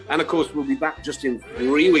 And, of course, we'll be back just in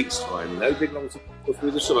 3 weeks' time. No big long time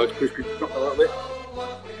through the summer. Chris, could you drop that a little bit?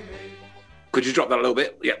 Could you drop that a little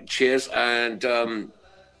bit? Yeah, cheers. And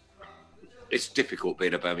it's difficult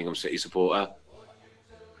being a Birmingham City supporter,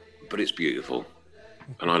 but it's beautiful.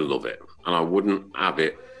 And I love it. And I wouldn't have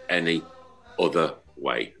it any other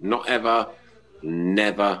way. Not ever,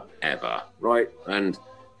 never, ever. Right? And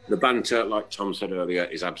the banter, like Tom said earlier,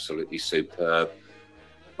 is absolutely superb.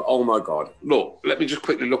 But oh my God. Look, let me just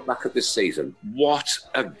quickly look back at this season. What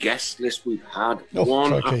a guest list we've had.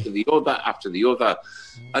 One after the other.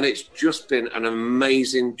 And it's just been an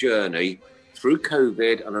amazing journey through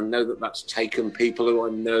COVID. And I know that that's taken people who I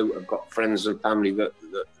know have got friends and family that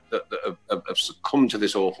have succumbed to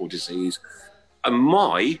this awful disease. And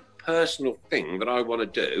my personal thing that I want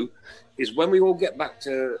to do is when we all get back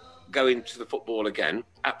to going to the football again,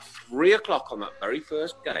 at 3:00 on that very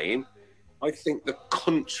first game, I think the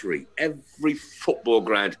country, every football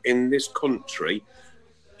ground in this country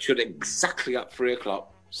should exactly at 3:00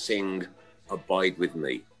 sing Abide With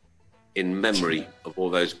Me in memory of all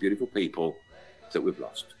those beautiful people that we've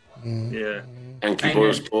lost. Yeah. Thank you,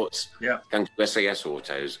 Royal Sports. Yeah. Thank you, SAS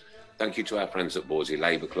Autos. Thank you to our friends at Borsey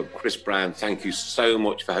Labour Club. Chris Brown, thank you so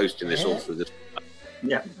much for hosting this all through this.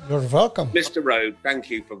 Yeah. You're welcome. Mr. Robe, thank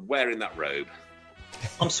you for wearing that robe.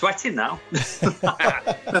 I'm sweating now. Paul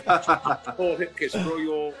Hipkiss,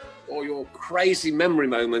 for all your crazy memory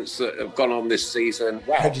moments that have gone on this season.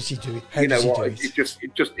 Wow. How does he do it?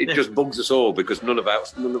 It just bugs us all because none of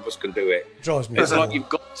us can do it. Drives me. It's like you've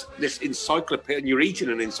got this encyclopedia and you're eating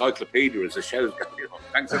an encyclopedia as the show's going on.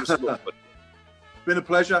 Thanks ever so much. It's been a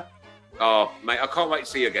pleasure. Oh, mate, I can't wait to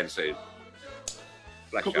see you again soon.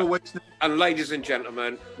 Couple of weeks now. And ladies and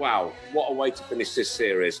gentlemen, wow, what a way to finish this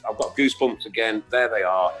series. I've got goosebumps again. There they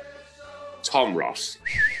are. Tom Ross.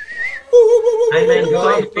 Amen,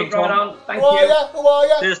 guys. Big right on. Thank you. How are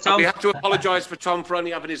you? Cheers, Tom. We have to apologise for Tom for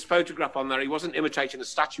only having his photograph on there. He wasn't imitating a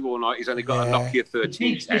statue all night. He's only got a Nokia 13.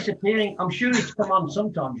 He keeps disappearing. I'm sure he's come on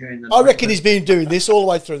sometime during the night. I reckon he's been doing this all the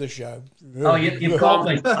way through the show. Oh, you've caught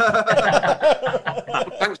me.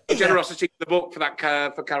 Thanks for the generosity of the book for that,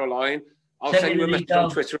 for Caroline. I'll send you a message on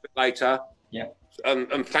Twitter a bit later. Yeah.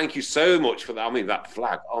 And thank you so much for that. I mean, that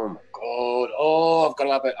flag. Oh, my God. Oh, I've got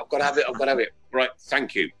to have it. Right.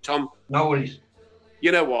 Thank you. Tom. No worries.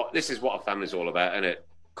 You know what? This is what a family's all about, isn't it?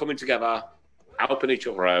 Coming together, helping each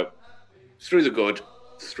other out, through the good,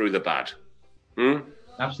 through the bad.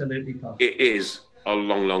 Absolutely, Tom. It is a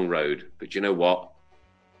long, long road. But you know what?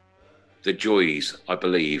 The joys, I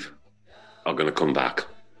believe, are going to come back.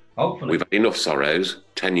 Hopefully. We've had enough sorrows,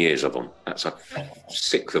 10 years of them. That's a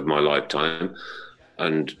sixth of my lifetime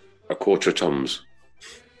and a quarter of Tom's.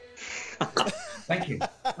 Thank you.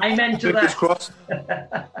 Amen to Fingers that. crossed. Good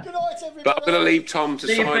night, everybody. But I'm going to leave Tom to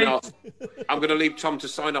See you, sign mate. off. I'm going to leave Tom to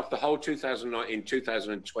sign off the whole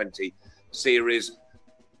 2019-2020 series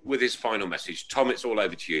with his final message. Tom, it's all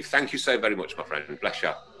over to you. Thank you so very much, my friend. Bless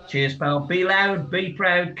you. Cheers, pal. Be loud, be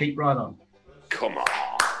proud, keep right on. Come on.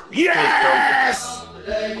 Yes!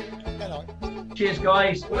 Cheers,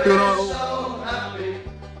 guys. Good night, all. So happy,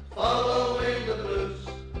 following the blues.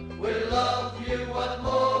 We love you, what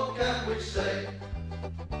more can we say?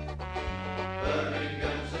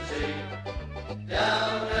 Birmingham's the team,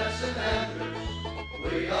 down at St Andrews.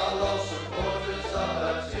 We are all supporters of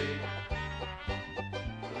our team.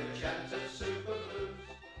 We chanted Super Blues,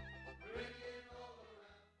 ringing all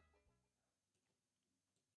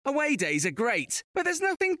around. Away days are great, but there's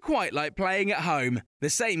nothing quite like playing at home. The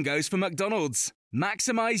same goes for McDonald's.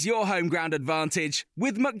 Maximise your home ground advantage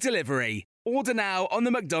with McDelivery. Order now on the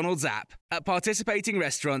McDonald's app. At participating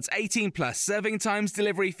restaurants, 18 plus serving times,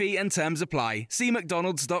 delivery fee and terms apply. See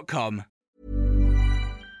mcdonalds.com.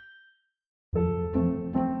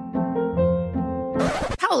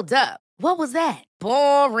 Hold up. What was that?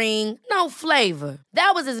 Boring. No flavor.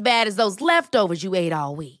 That was as bad as those leftovers you ate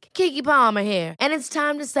all week. Keke Palmer here, and it's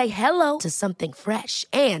time to say hello to something fresh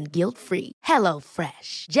and guilt-free. Hello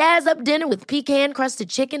Fresh. Jazz up dinner with pecan-crusted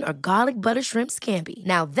chicken or garlic butter shrimp scampi.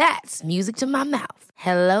 Now that's music to my mouth.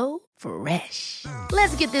 Hello Fresh.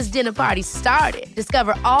 Let's get this dinner party started.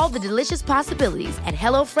 Discover all the delicious possibilities at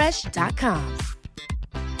hellofresh.com.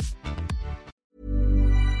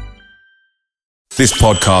 This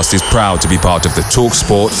podcast is proud to be part of the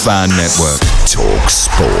TalkSport Fan Network.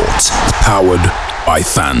 TalkSport. Powered by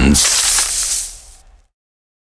fans.